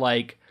feel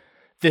like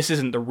this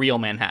isn't the real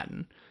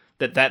Manhattan,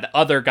 that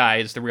other guy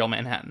is the real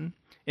Manhattan.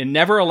 It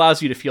never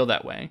allows you to feel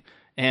that way.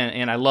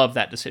 And I love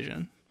that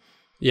decision.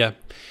 Yeah.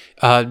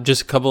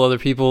 Just a couple other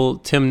people.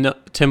 Tim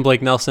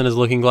Blake Nelson as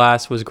Looking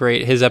Glass was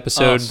great. His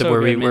episode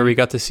where we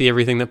got to see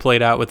everything that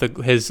played out with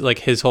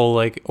his whole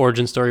like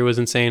origin story was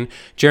insane.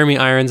 Jeremy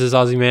Irons as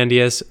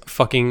Ozymandias,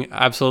 fucking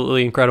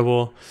absolutely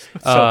incredible.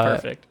 So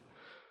perfect.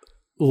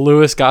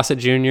 Louis Gossett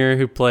Jr.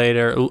 who played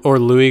or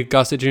Louis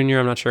Gossett Jr.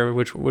 I'm not sure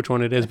which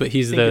one it is, but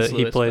he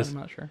plays. I'm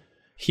not sure.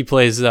 He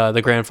plays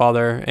the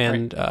grandfather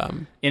and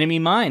Enemy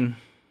Mine.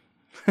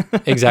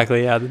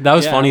 Exactly. Yeah, that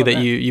was funny that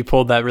you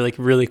pulled that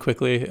really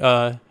quickly.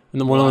 I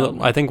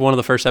think one of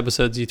the first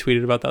episodes you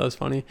tweeted about that was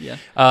funny. Yeah.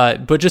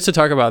 But just to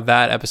talk about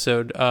that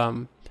episode,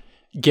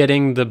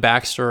 getting the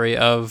backstory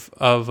of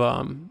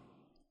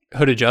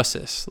Hooded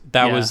Justice,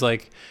 that was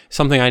like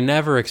something I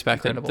never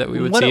expected that we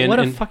would see. What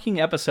a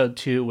fucking episode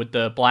too, with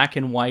the black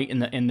and white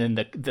and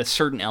then the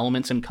certain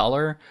elements in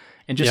color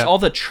and just all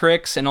the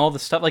tricks and all the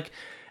stuff. Like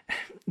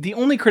the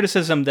only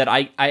criticism that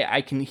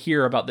I can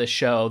hear about this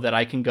show that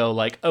I can go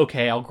like,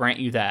 okay, I'll grant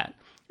you that,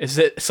 is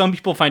that some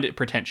people find it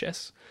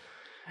pretentious.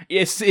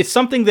 It's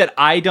something that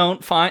I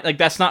don't find, like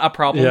that's not a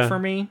problem for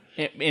me.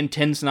 It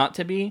tends not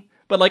to be,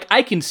 but like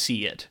I can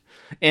see it.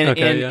 And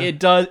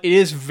it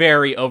is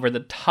very over the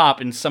top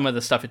in some of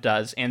the stuff it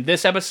does. And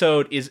this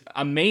episode is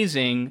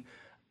amazing,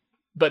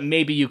 but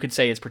maybe you could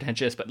say it's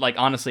pretentious, but like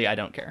honestly, I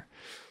don't care.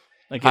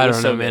 Like I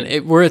don't know,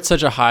 man. We're at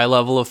such a high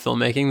level of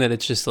filmmaking that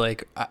it's just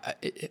like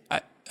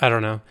I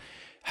don't know.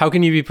 How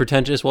can you be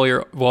pretentious while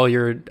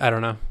you're I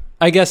don't know.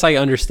 I guess I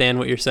understand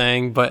what you're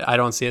saying, but I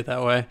don't see it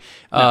that way.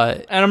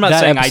 And I'm not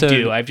saying I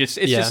do. It's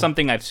just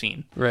something I've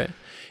seen. Right.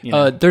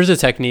 There's a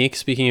technique,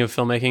 speaking of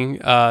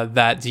filmmaking,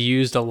 that's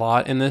used a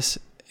lot in this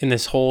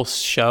whole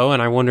show,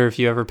 and I wonder if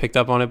you ever picked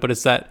up on it, but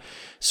it's that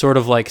sort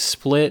of like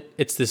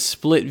it's this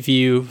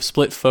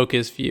split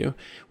focus view,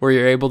 where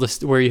you're able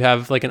to, where you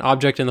have like an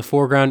object in the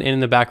foreground and in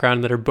the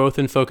background that are both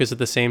in focus at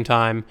the same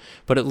time,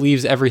 but it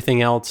leaves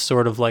everything else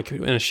sort of like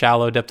in a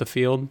shallow depth of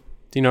field.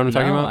 Do you know what I'm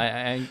talking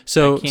about?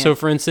 So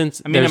for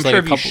instance, I mean, I'm sure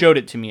if you showed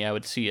it to me, I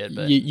would see it.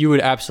 But you would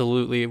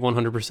absolutely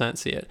 100%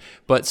 see it.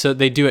 But so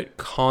they do it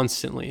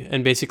constantly,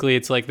 and basically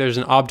it's like there's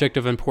an object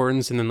of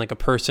importance, and then like a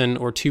person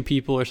or two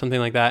people or something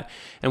like that.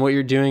 And what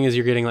you're doing is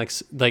you're getting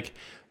like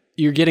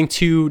you're getting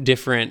two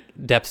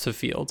different depths of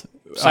field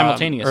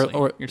simultaneously,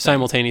 or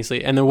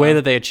simultaneously. And the way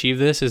that they achieve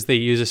this is they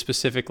use a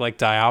specific like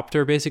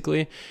diopter,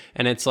 basically,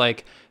 and it's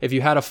like if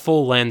you had a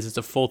full lens, it's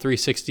a full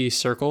 360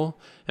 circle,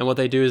 and what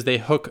they do is they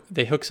hook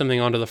something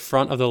onto the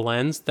front of the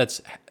lens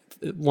that's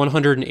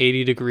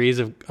 180 degrees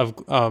of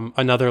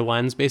another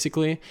lens,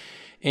 basically.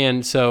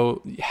 And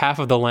so half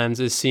of the lens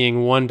is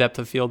seeing one depth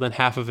of field, and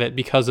half of it,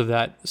 because of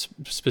that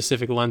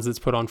specific lens that's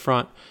put on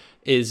front,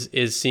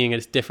 is seeing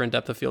a different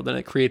depth of field, and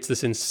it creates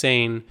this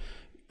insane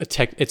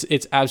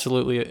it's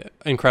absolutely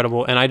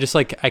incredible. And I just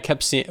I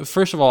kept seeing,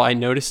 first of all, I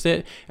noticed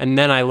it, and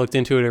then I looked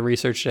into it and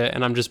researched it,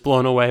 and I'm just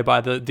blown away by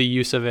the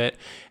use of it.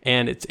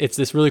 And it's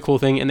this really cool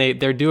thing, and they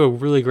do a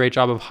really great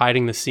job of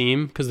hiding the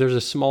seam, because there's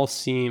a small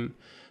seam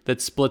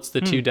that splits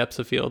the two depths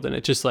of field, and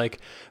it just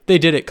they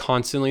did it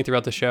constantly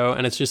throughout the show,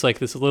 and it's just like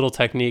this little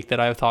technique that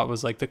I thought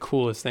was like the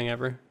coolest thing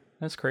ever.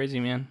 That's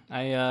crazy, man.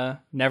 I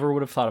never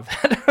would have thought of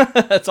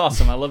that. That's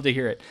awesome. I love to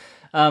hear it.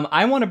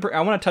 I want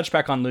to touch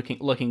back on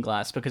Looking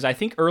Glass, because I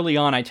think early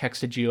on I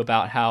texted you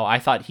about how I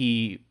thought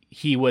he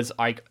was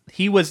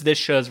this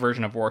show's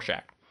version of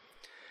Rorschach.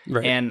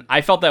 Right. And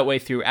I felt that way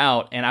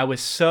throughout, and I was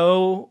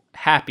so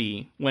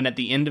happy when at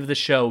the end of the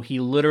show he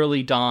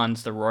literally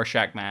dons the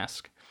Rorschach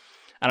mask.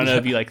 I don't know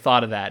if you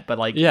thought of that, but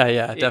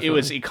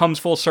definitely. It comes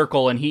full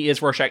circle, and he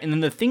is Rorschach. And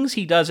then the things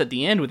he does at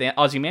the end with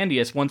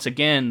Ozymandias, once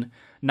again,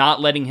 not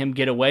letting him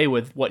get away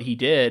with what he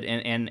did,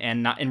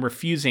 and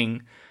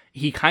refusing,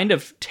 he kind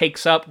of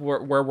takes up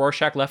where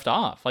Rorschach left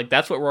off. Like,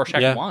 that's what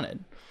Rorschach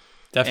wanted.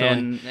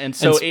 Definitely. And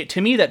so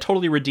to me, that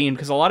totally redeemed,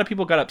 because a lot of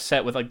people got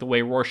upset with the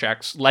way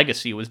Rorschach's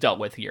legacy was dealt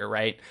with here,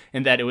 right?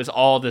 And that it was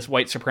all this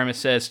white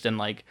supremacist,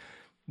 and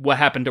what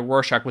happened to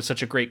Rorschach was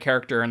such a great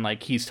character, and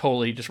he's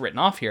totally just written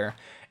off here.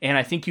 And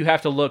I think you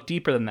have to look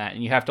deeper than that,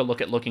 and you have to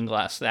look at Looking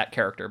Glass, that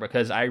character,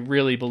 because I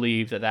really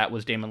believe that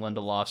was Damon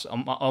Lindelof's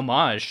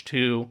homage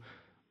to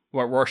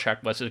what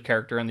Rorschach was as a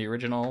character in the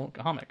original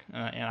comic,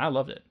 and I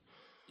loved it.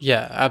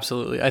 Yeah,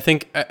 absolutely. I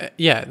think,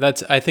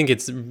 I think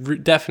it's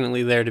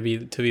definitely there to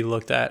be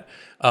looked at.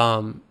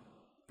 A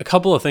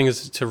couple of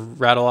things to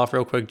rattle off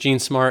real quick. Jean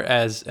Smart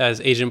as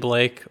Agent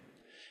Blake.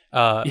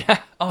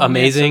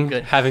 Amazing,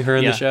 man, so having her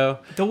in the show.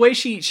 The way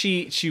she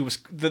was,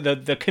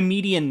 the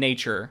comedian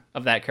nature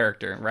of that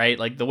character, right?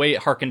 Like the way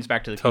it harkens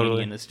back to the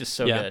comedian is just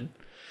so good.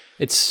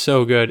 It's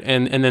so good.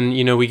 And then,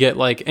 we get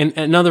and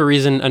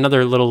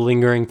another little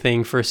lingering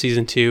thing for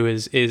season 2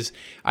 is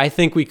I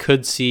think we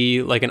could see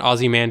an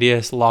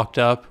Ozymandias locked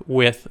up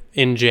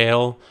in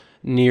jail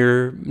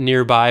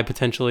nearby,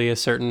 potentially a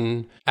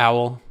certain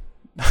owl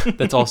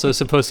that's also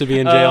supposed to be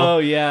in jail. Oh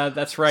yeah,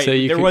 that's right. So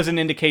there was an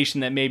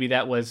indication that maybe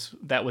that was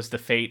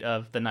the fate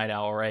of the Night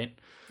Owl, right?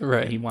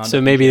 Right.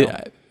 So maybe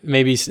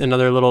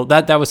another little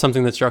that was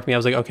something that struck me. I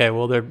was like, okay,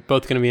 well, they're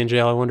both going to be in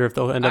jail. I wonder if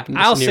they'll end up.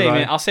 I'll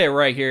say it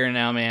right here and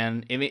now,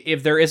 man.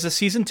 If there is a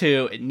season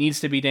 2, it needs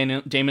to be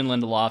Damon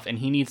Lindelof, and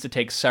he needs to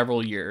take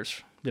several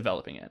years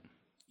developing it.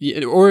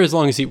 Yeah, or as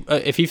long as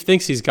if he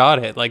thinks he's got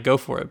it, go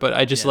for it. But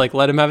I just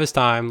let him have his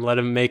time, let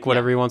him make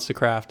whatever he wants to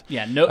craft.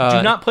 Yeah, no,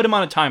 do not put him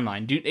on a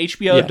timeline.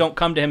 HBO don't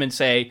come to him and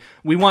say,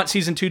 we want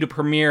season 2 to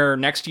premiere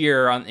next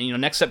year on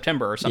next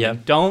September or something.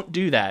 Yeah. Don't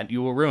do that.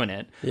 You will ruin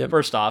it. Yep.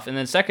 First off, and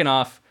then second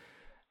off,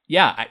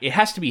 it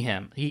has to be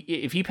him.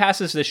 If he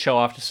passes this show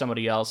off to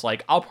somebody else,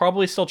 I'll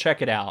probably still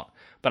check it out,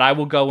 but I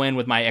will go in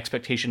with my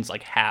expectations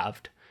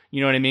halved.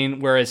 You know what I mean?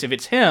 Whereas if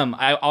it's him,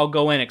 I'll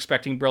go in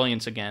expecting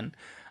brilliance again.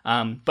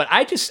 But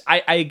I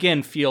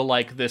again feel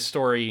like this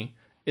story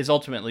is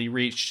ultimately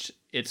reached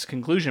its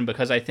conclusion,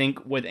 because I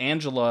think with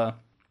Angela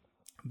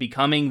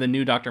becoming the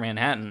new Dr.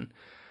 Manhattan,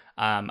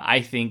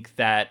 I think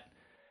that,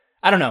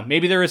 I don't know,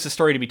 maybe there is a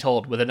story to be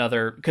told with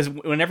another, because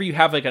whenever you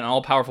have an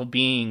all-powerful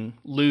being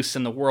loose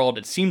in the world,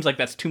 it seems like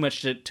that's too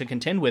much to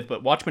contend with,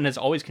 but Watchmen has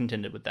always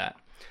contended with that.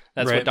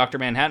 That's right. What Dr.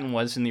 Manhattan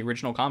was in the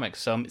original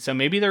comics. So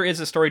maybe there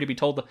is a story to be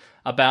told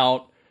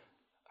about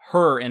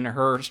her and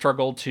her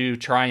struggle to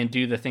try and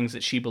do the things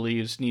that she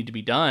believes need to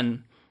be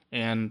done,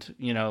 and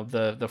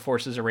the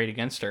forces arrayed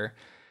against her,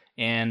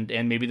 and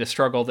maybe the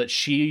struggle that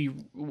she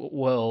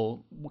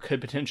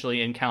could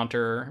potentially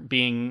encounter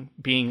being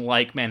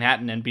like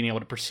Manhattan and being able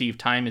to perceive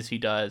time as he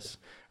does,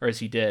 or as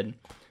he did.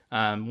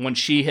 When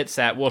she hits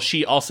that, will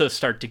she also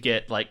start to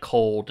get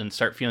cold and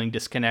start feeling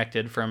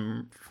disconnected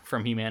from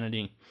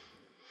humanity?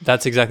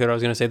 That's exactly what I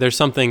was going to say. There's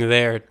something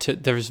there.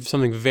 There's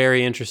something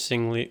very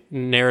interestingly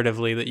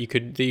narratively that you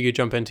could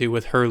jump into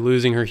with her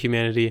losing her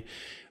humanity,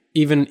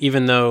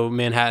 even though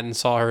Manhattan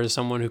saw her as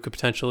someone who could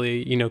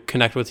potentially,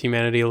 connect with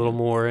humanity a little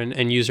more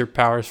and use her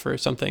powers for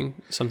something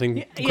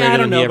greater I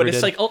don't than he know, ever but it's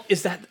did. like, oh,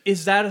 is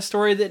that a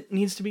story that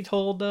needs to be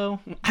told though?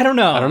 I don't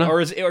know.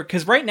 Or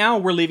because right now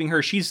we're leaving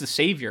her. She's the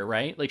savior,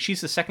 right? Like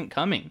she's the second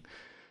coming.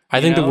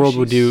 I think the world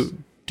would do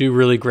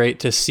really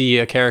great to see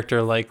a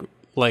character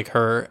like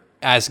her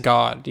as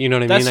God. You know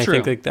what I mean? True.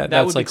 I think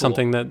that's like cool.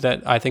 Something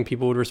that I think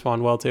people would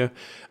respond well to.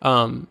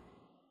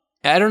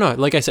 I don't know.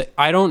 Like I said,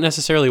 I don't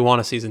necessarily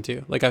want a season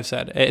 2. Like I've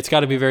said, it's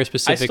got to be very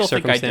specific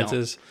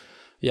circumstances.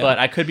 Yeah. But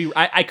I could be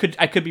I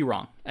could be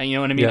wrong. You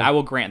know what I mean? Yeah. I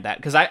will grant that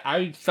because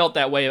I felt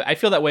that way. I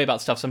feel that way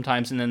about stuff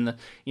sometimes, and then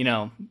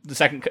the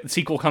second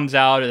sequel comes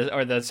out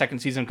or the second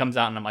season comes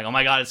out, and I'm like, oh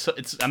my god,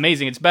 it's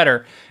amazing, it's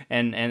better,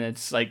 and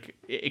it's like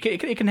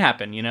it can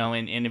happen,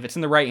 and if it's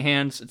in the right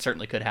hands, it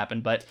certainly could happen.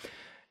 But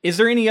is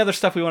there any other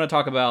stuff we want to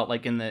talk about,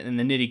 like in the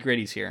nitty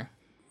gritties here?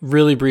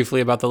 Really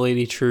briefly about the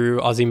Lady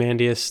True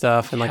Ozymandias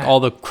stuff and like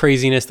all the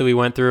craziness that we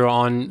went through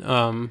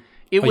on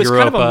it was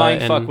Europa, kind of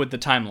a mindfuck with the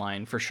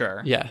timeline for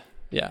sure. Yeah.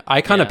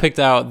 I kind of picked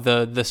out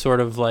the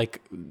sort of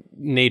like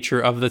nature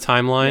of the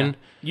timeline. Yeah.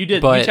 You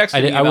did. But you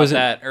texted me about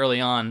that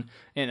early on,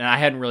 and I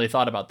hadn't really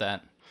thought about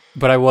that.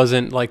 But I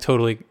wasn't like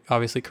totally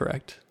obviously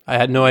correct. I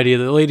had no idea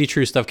that the Lady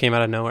True stuff came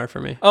out of nowhere for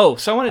me. Oh,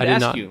 so I wanted to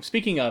ask you.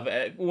 Speaking of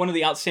one of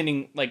the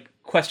outstanding like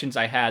questions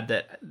I had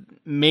that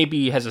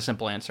maybe has a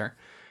simple answer.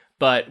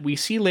 But we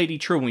see Lady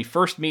True when we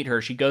first meet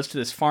her. She goes to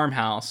this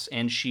farmhouse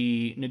and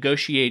she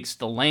negotiates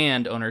the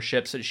land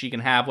ownership so that she can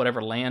have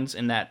whatever lands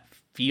in that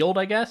field,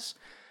 I guess.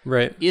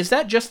 Right. Is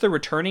that just the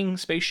returning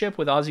spaceship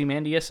with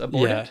Ozymandias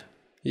aboard it?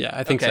 Yeah,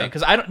 I think so.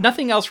 Because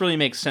nothing else really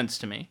makes sense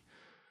to me.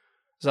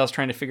 So I was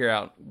trying to figure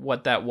out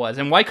what that was.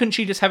 And why couldn't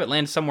she just have it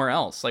land somewhere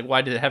else? Like,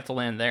 why did it have to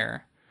land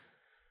there?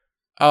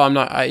 Oh,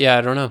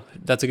 I don't know.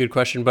 That's a good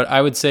question. But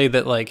I would say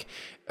that, like,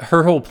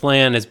 her whole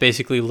plan is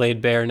basically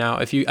laid bare now.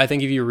 I think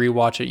if you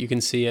rewatch it, you can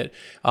see it.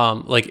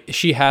 Like,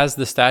 she has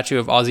the statue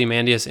of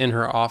Ozymandias in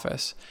her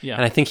office. Yeah.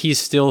 And I think he's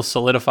still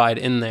solidified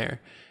in there.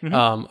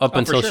 Mm-hmm. Up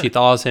until she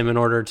thaws him in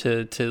order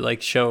to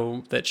like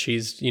show that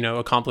she's,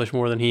 accomplished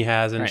more than he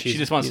has. And she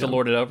just wants to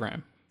lord it over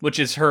him. Which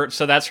is her,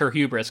 so that's her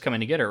hubris coming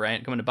to get her,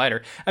 right? Coming to bite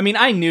her. I mean,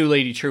 I knew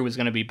Lady True was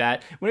going to be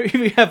bad. Whenever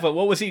you have,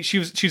 what was he?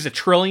 She's a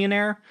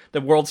trillionaire, the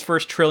world's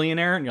first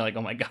trillionaire, and you're like,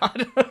 oh my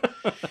god.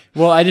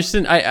 Well, I just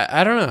didn't.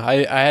 I don't know.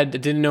 I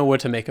didn't know what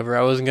to make of her.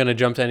 I wasn't going to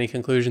jump to any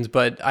conclusions,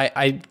 but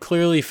I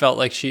clearly felt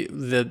like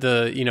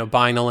the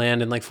buying the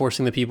land and like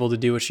forcing the people to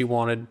do what she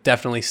wanted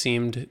definitely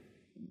seemed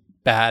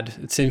bad.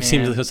 It seems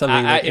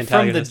something like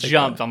from the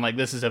jump. I'm like,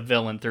 this is a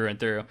villain through and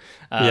through.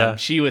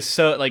 She was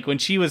so like when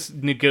she was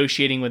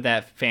negotiating with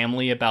that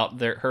family about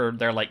their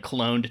like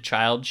cloned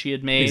child she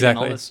had made and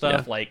all this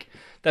stuff. Yeah. Like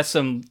that's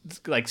some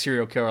like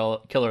serial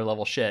killer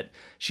level shit.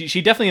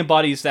 She definitely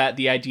embodies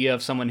the idea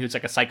of someone who's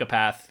like a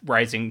psychopath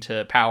rising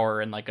to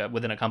power and like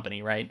within a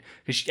company, right?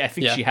 Because I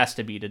think she has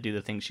to be to do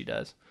the things she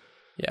does.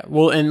 Yeah.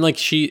 Well, and like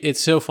it's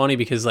so funny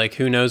because like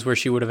who knows where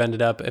she would have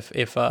ended up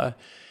if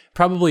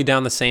probably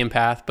down the same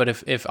path, but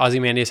if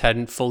Ozymandias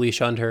hadn't fully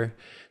shunned her,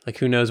 like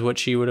who knows what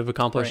she would have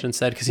accomplished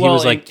instead? Because he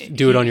was like,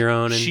 do it on your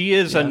own. And she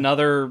is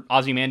another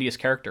Ozymandias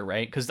character,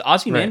 right? Because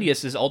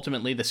Ozymandias is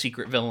ultimately the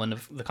secret villain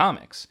of the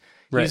comics.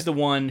 Right. He's the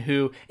one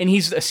who, and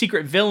he's a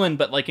secret villain,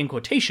 but like in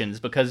quotations,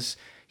 because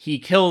he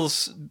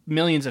kills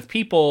millions of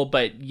people,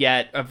 but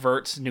yet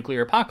averts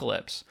nuclear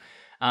apocalypse.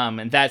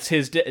 And that's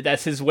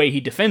his way he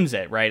defends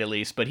it, right? At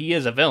least, but he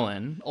is a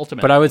villain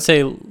ultimately. But I would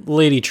say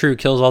Lady True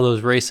kills all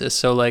those racists,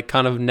 so like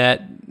kind of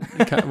net.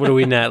 What do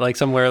we net? Like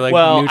somewhere like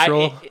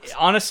neutral.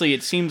 Honestly,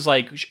 it seems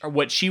like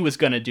what she was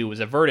gonna do was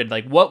averted.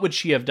 Like, what would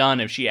she have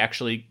done if she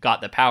actually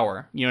got the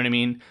power? You know what I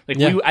mean? Like,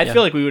 I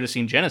feel like we would have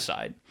seen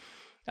genocide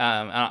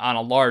on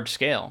a large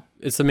scale.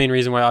 It's the main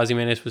reason why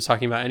Ozymandias was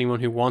talking about anyone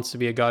who wants to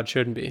be a god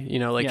shouldn't be.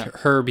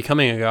 Her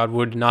becoming a god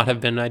would not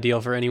have been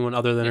ideal for anyone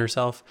other than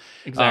herself.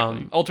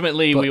 Exactly.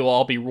 Ultimately, we will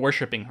all be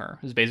worshiping her,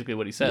 is basically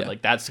what he said. Yeah.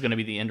 Like, that's going to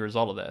be the end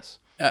result of this.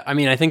 I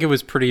mean, I think it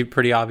was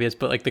pretty obvious,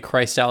 but like the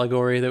Christ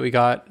allegory that we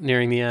got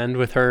nearing the end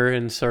with her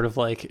and sort of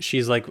like,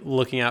 she's like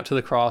looking out to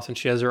the cross and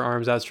she has her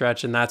arms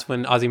outstretched, and that's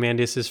when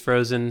Ozymandias'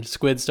 frozen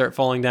squids start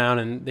falling down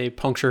and they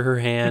puncture her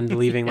hand,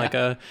 leaving like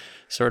a...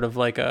 sort of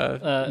like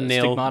a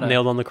nailed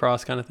on the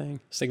cross kind of thing.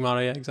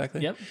 Stigmata, yeah,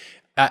 exactly. Yep.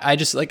 I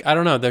just like, I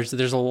don't know. There's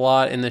a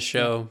lot in this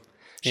show.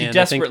 She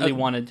desperately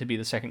wanted to be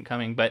the second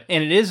coming,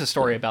 and it is a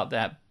story about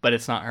that, but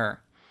it's not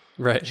her.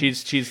 Right.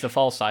 She's the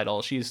false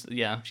idol. She's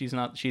not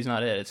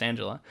it. It's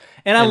Angela.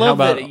 And I love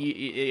that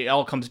it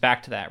all comes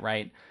back to that,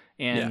 right?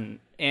 And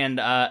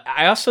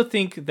I also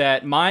think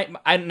that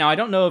I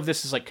don't know if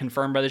this is like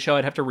confirmed by the show.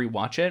 I'd have to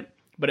rewatch it,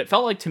 but it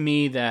felt like to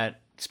me that,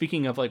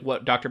 speaking of like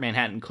what Dr.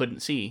 Manhattan couldn't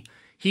see,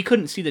 he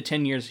couldn't see the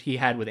 10 years he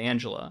had with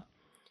Angela.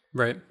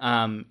 Right.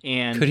 And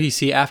could he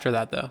see after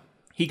that though?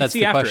 He could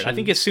see after it. I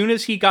think as soon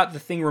as he got the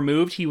thing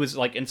removed, he was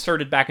like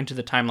inserted back into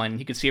the timeline, and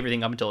he could see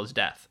everything up until his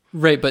death.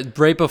 Right, but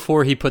right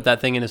before he put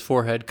that thing in his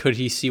forehead, could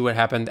he see what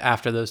happened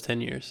after those 10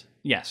 years?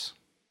 Yes.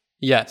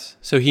 Yes.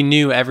 So he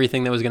knew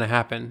everything that was going to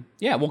happen.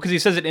 Yeah, well, because he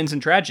says it ends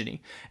in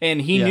tragedy.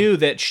 And he knew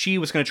that she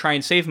was going to try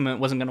and save him and it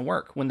wasn't going to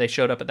work when they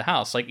showed up at the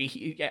house. Like,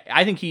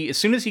 I think as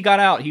soon as he got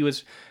out, he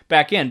was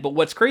back in. But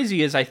what's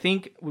crazy is I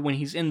think when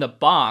he's in the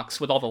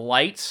box with all the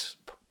lights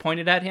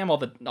pointed at him, all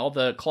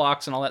the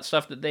clocks and all that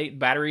stuff,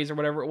 batteries or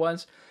whatever it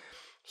was,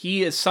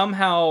 he is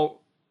somehow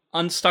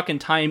unstuck in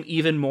time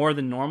even more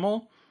than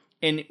normal.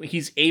 And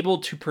he's able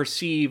to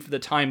perceive the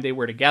time they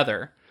were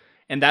together.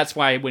 And that's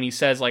why when he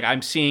says, like,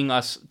 I'm seeing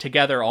us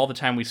together all the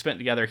time we spent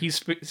together,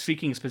 he's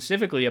speaking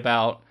specifically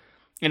about,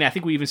 and I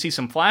think we even see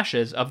some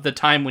flashes of the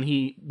time when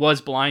he was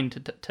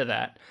blind to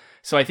that.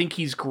 So I think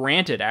he's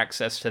granted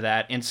access to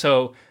that. And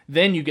so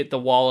then you get the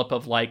wallop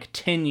of, like,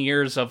 10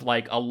 years of,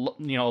 like, a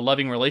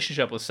loving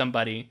relationship with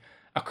somebody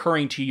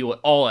occurring to you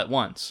all at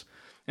once.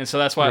 And so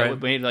that's why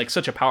it made, like,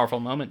 such a powerful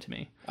moment to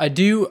me.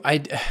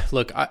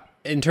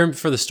 In terms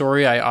for the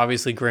story, I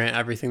obviously grant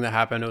everything that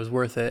happened. It was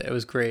worth it. It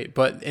was great.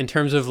 But in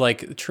terms of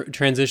like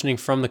transitioning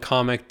from the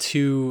comic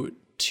to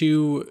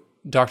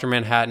Dr.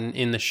 Manhattan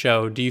in the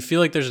show, do you feel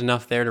like there's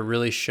enough there to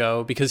really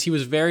show? Because he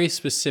was very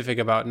specific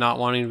about not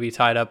wanting to be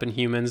tied up in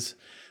humans,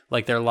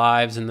 like their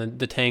lives and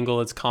the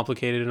tangle. It's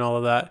complicated and all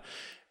of that.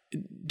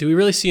 Do we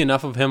really see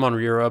enough of him on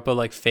Europa,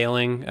 like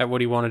failing at what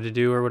he wanted to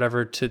do or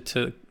whatever,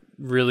 to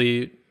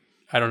really,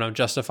 I don't know,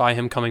 justify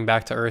him coming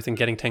back to Earth and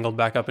getting tangled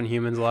back up in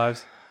humans'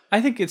 lives? I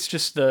think it's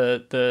just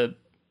the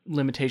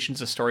limitations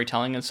of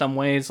storytelling in some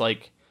ways.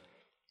 Like,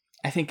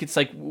 I think it's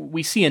like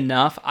we see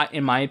enough,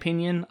 in my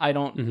opinion. I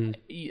don't...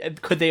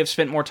 Could they have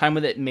spent more time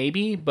with it?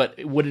 Maybe,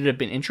 but would it have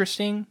been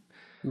interesting?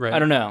 Right. I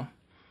don't know.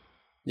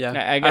 Yeah.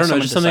 I don't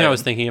know, just something I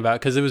was thinking about,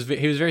 because he was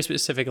very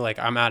specific, like,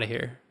 I'm out of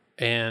here.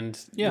 And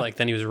like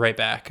then he was right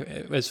back,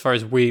 as far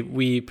as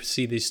we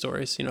see these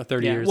stories, 30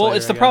 years later. Well,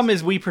 it's the problem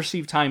is we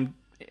perceive time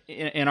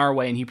in our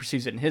way and he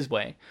perceives it in his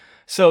way.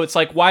 So it's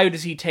like, why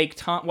does he take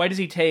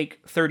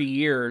 30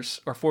 years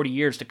or 40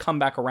 years to come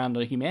back around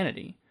to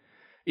humanity?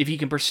 If he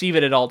can perceive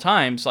it at all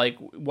times, like,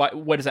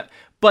 what is that?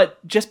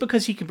 But just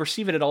because he can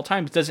perceive it at all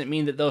times doesn't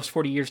mean that those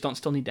 40 years don't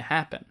still need to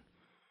happen.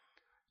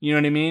 You know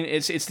what I mean?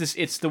 It's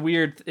the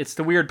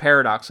weird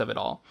paradox of it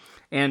all.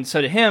 And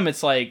so to him,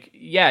 it's like,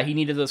 yeah, he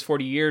needed those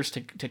 40 years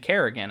to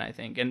care again, I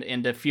think,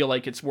 and to feel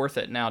like it's worth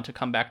it now to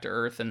come back to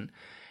Earth.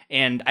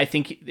 And I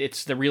think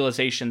it's the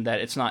realization that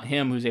it's not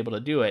him who's able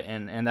to do it.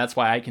 And that's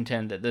why I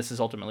contend that this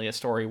is ultimately a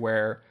story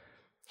where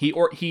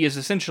he is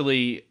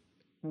essentially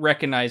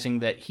recognizing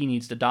that he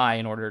needs to die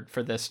in order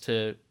for this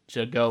to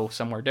go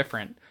somewhere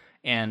different.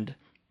 And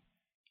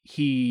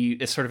he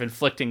is sort of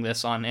inflicting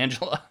this on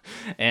Angela.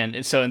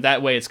 And so in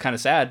that way, it's kind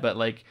of sad, but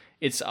like,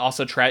 it's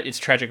also it's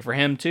tragic for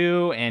him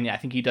too. And I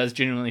think he does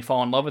genuinely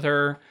fall in love with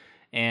her.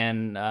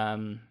 And,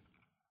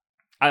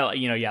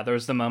 there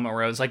was the moment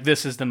where I was like,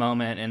 this is the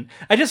moment. And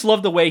I just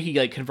love the way he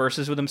like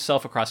converses with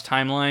himself across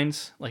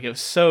timelines. Like, it was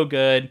so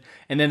good.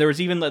 And then there's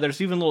even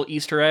little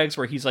Easter eggs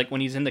where he's like, when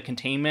he's in the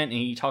containment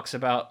and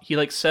he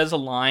like says a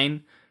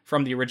line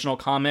from the original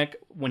comic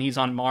when he's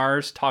on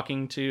Mars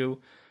talking to,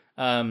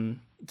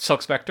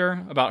 Silk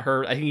Spectre about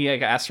her. I think he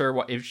like asked her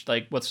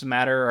what's the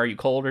matter? Are you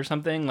cold or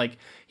something? Like,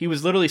 he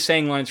was literally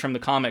saying lines from the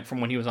comic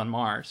from when he was on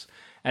Mars.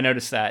 I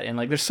noticed that, and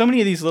like, there's so many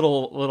of these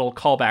little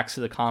callbacks to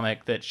the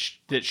comic that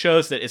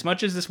shows that as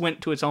much as this went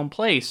to its own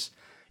place,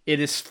 it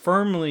is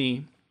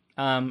firmly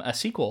a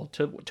sequel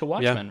to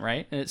Watchmen,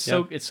 right? And it's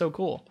so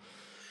cool.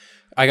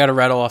 I got to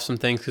rattle off some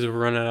things because we're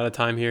running out of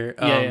time here.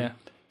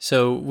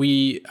 So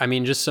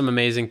just some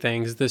amazing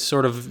things. This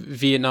sort of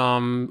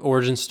Vietnam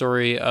origin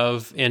story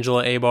of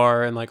Angela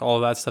Abar and like all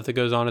of that stuff that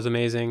goes on is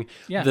amazing.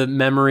 Yeah. The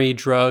memory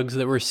drugs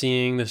that we're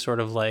seeing, the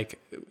sort of like,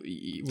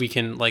 we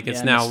can like,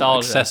 it's now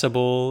nostalgia.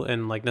 Accessible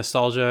and like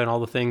nostalgia and all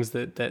the things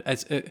that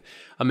it's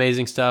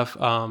amazing stuff.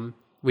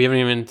 We haven't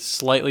even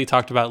slightly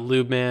talked about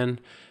Lube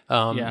Man.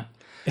 The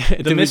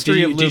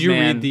mystery of Lube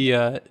Man.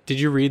 Did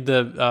you read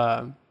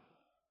the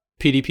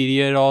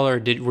PDpedia at all, or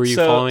were you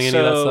following any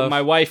of that stuff?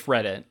 My wife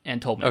read it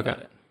and told me about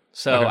it.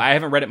 So I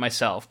haven't read it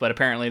myself, but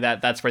apparently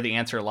that's where the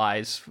answer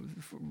lies.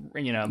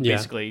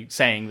 Basically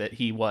saying that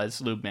he was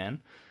Lube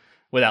Man,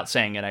 without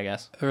saying it, I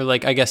guess. Or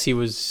like, I guess he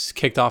was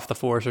kicked off the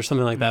force or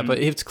something like that. But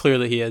it's clear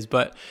that he is.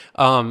 But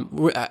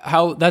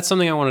that's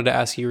something I wanted to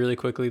ask you really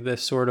quickly.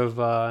 This sort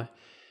of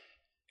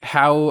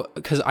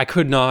because I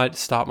could not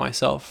stop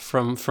myself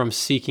from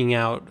seeking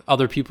out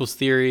other people's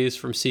theories,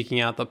 from seeking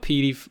out the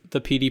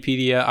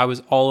PDpedia. I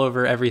was all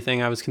over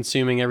everything. I was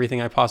consuming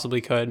everything I possibly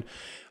could.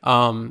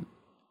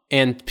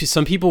 And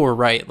some people were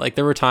right. Like,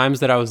 there were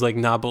times that I was like,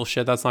 nah,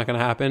 bullshit, that's not going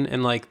to happen.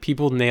 And like,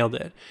 people nailed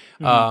it.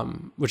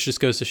 Which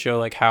just goes to show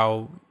like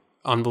how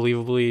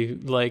unbelievably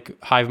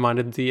like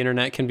hive-minded the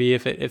internet can be.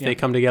 If they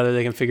come together,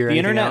 they can figure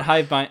anything out. The internet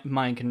hive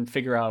mind can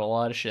figure out a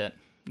lot of shit.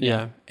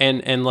 Yeah.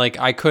 And like,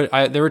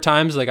 there were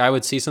times like I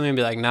would see something and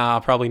be like, nah,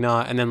 probably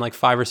not. And then like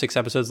 5 or 6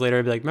 episodes later,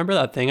 I'd be like, remember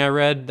that thing I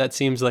read? That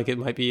seems like it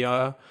might be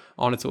on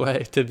its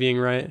way to being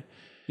right.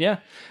 Yeah.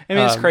 I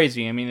mean, it's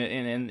crazy. I mean,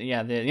 and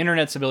yeah, the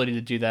internet's ability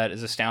to do that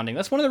is astounding.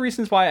 That's one of the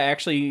reasons why I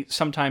actually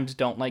sometimes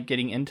don't like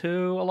getting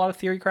into a lot of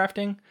theory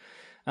crafting.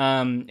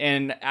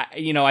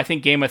 I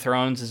think Game of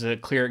Thrones is a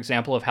clear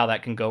example of how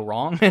that can go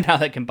wrong and how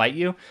that can bite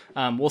you.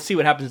 We'll see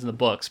what happens in the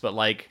books, but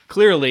like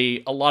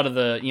clearly a lot of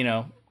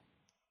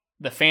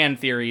the fan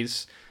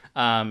theories,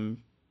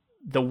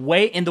 the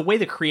way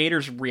the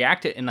creators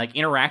reacted and like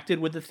interacted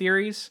with the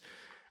theories,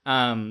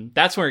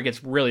 that's where it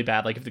gets really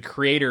bad. Like if the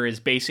creator is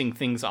basing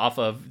things off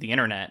of the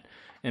internet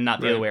and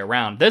not the other way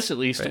around. This at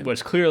least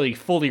was clearly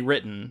fully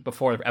written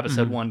before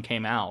episode 1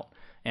 came out.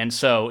 And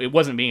so it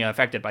wasn't being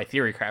affected by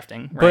theory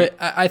crafting, right? But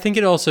I think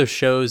it also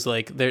shows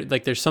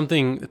there's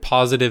something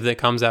positive that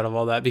comes out of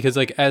all that, because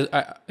like as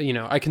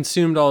I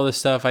consumed all this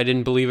stuff. I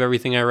didn't believe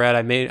everything I read.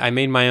 I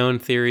made my own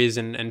theories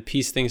and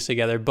pieced things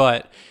together.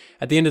 But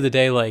at the end of the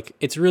day, like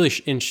it's really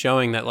in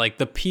showing that like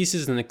the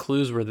pieces and the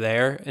clues were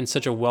there in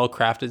such a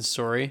well-crafted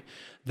story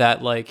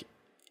that like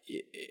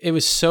it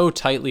was so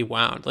tightly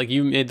wound. Like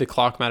you made the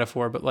clock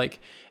metaphor, but like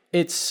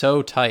it's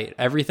so tight.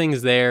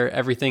 Everything's there.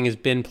 Everything has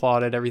been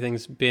plotted.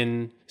 Everything's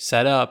been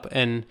set up.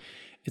 And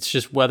it's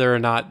just whether or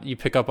not you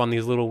pick up on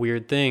these little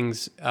weird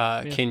things,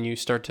 can you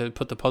start to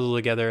put the puzzle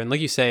together? And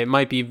like you say, it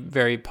might be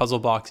very puzzle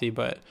boxy,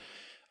 but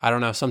I don't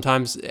know.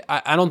 Sometimes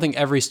I don't think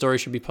every story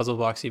should be puzzle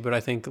boxy, but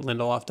I think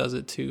Lindelof does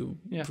it to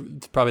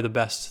probably the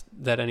best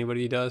that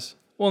anybody does.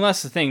 Well, and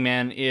that's the thing,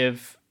 man.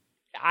 If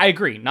I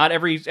agree, not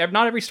every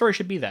story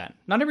should be that.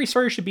 Not every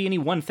story should be any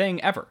one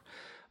thing ever.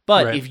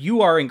 But if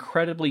you are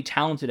incredibly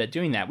talented at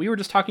doing that, we were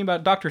just talking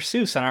about Dr.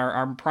 Seuss on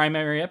our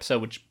primary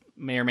episode, which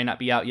may or may not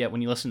be out yet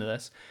when you listen to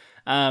this.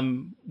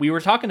 We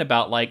were talking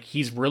about like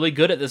he's really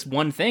good at this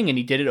one thing and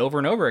he did it over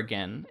and over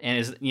again.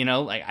 And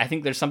I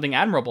think there's something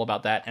admirable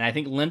about that. And I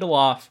think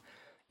Lindelof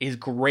is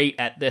great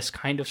at this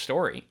kind of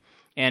story.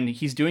 And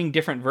he's doing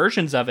different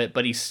versions of it,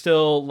 but he's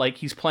still like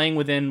he's playing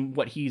within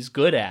what he's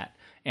good at.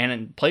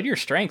 And play to your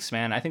strengths,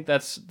 man. I think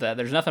that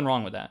there's nothing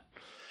wrong with that.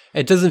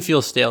 It doesn't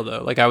feel stale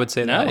though. Like I would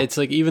say that it's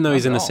like, even though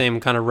he's in the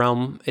same kind of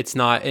realm, it's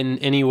not in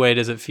any way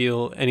does it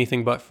feel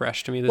anything but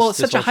fresh to me. It's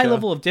such a high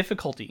level of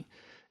difficulty.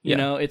 You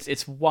know,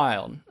 it's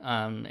wild,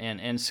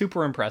 and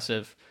super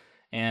impressive.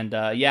 And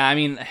I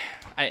mean,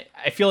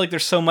 I feel like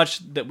there's so much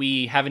that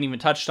we haven't even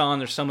touched on.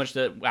 There's so much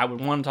that I would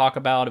want to talk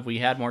about if we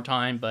had more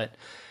time, but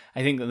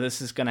I think that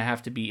this is going to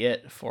have to be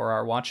it for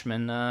our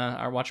Watchmen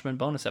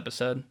bonus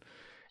episode.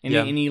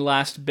 Any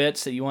last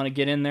bits that you want to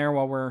get in there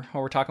while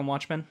we're talking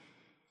Watchmen?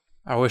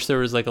 I wish there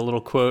was like a little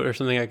quote or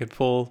something I could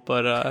pull,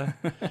 but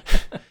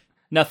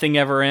nothing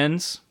ever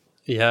ends.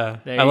 Yeah,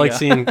 I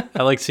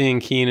like seeing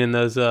Keen in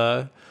those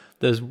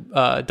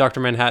Dr.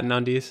 Manhattan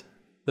undies,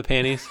 the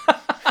panties.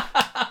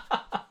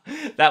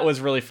 That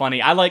was really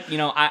funny. I like,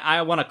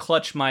 I want to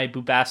clutch my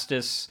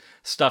Bubastis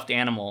stuffed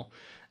animal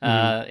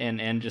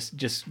and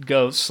just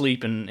go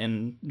sleep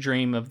and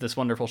dream of this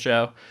wonderful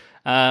show.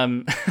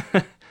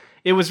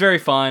 It was very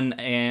fun,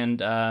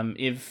 and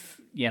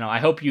I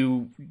hope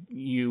you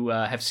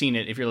have seen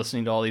it if you're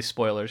listening to all these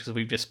spoilers, because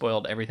we've just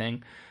spoiled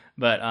everything.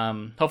 But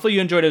hopefully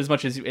you enjoyed it as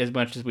much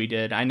as we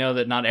did. I know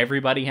that not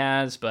everybody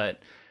has,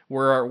 but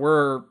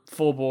we're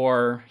full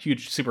bore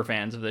huge super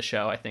fans of this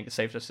show. I think it's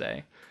safe to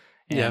say.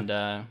 And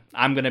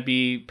I'm gonna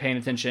be paying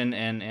attention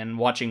and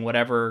watching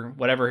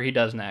whatever he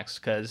does next,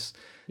 because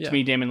to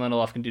me, Damon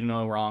Lindelof can do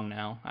no wrong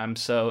now. I'm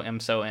so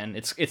in.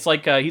 It's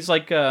like he's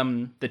like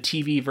the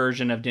TV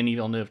version of Denis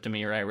Villeneuve to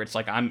me, right? Where it's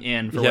like I'm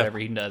in for whatever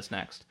he does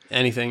next.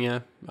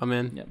 Anything, I'm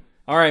in. Yep.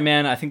 All right,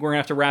 man. I think we're gonna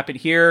have to wrap it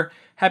here.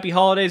 Happy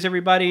holidays,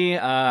 everybody.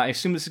 I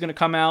assume this is gonna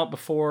come out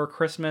before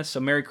Christmas,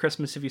 so Merry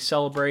Christmas if you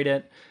celebrate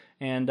it.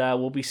 And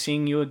we'll be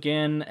seeing you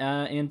again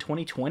in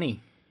 2020.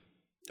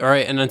 All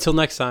right, and until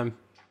next time.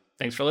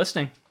 Thanks for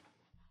listening.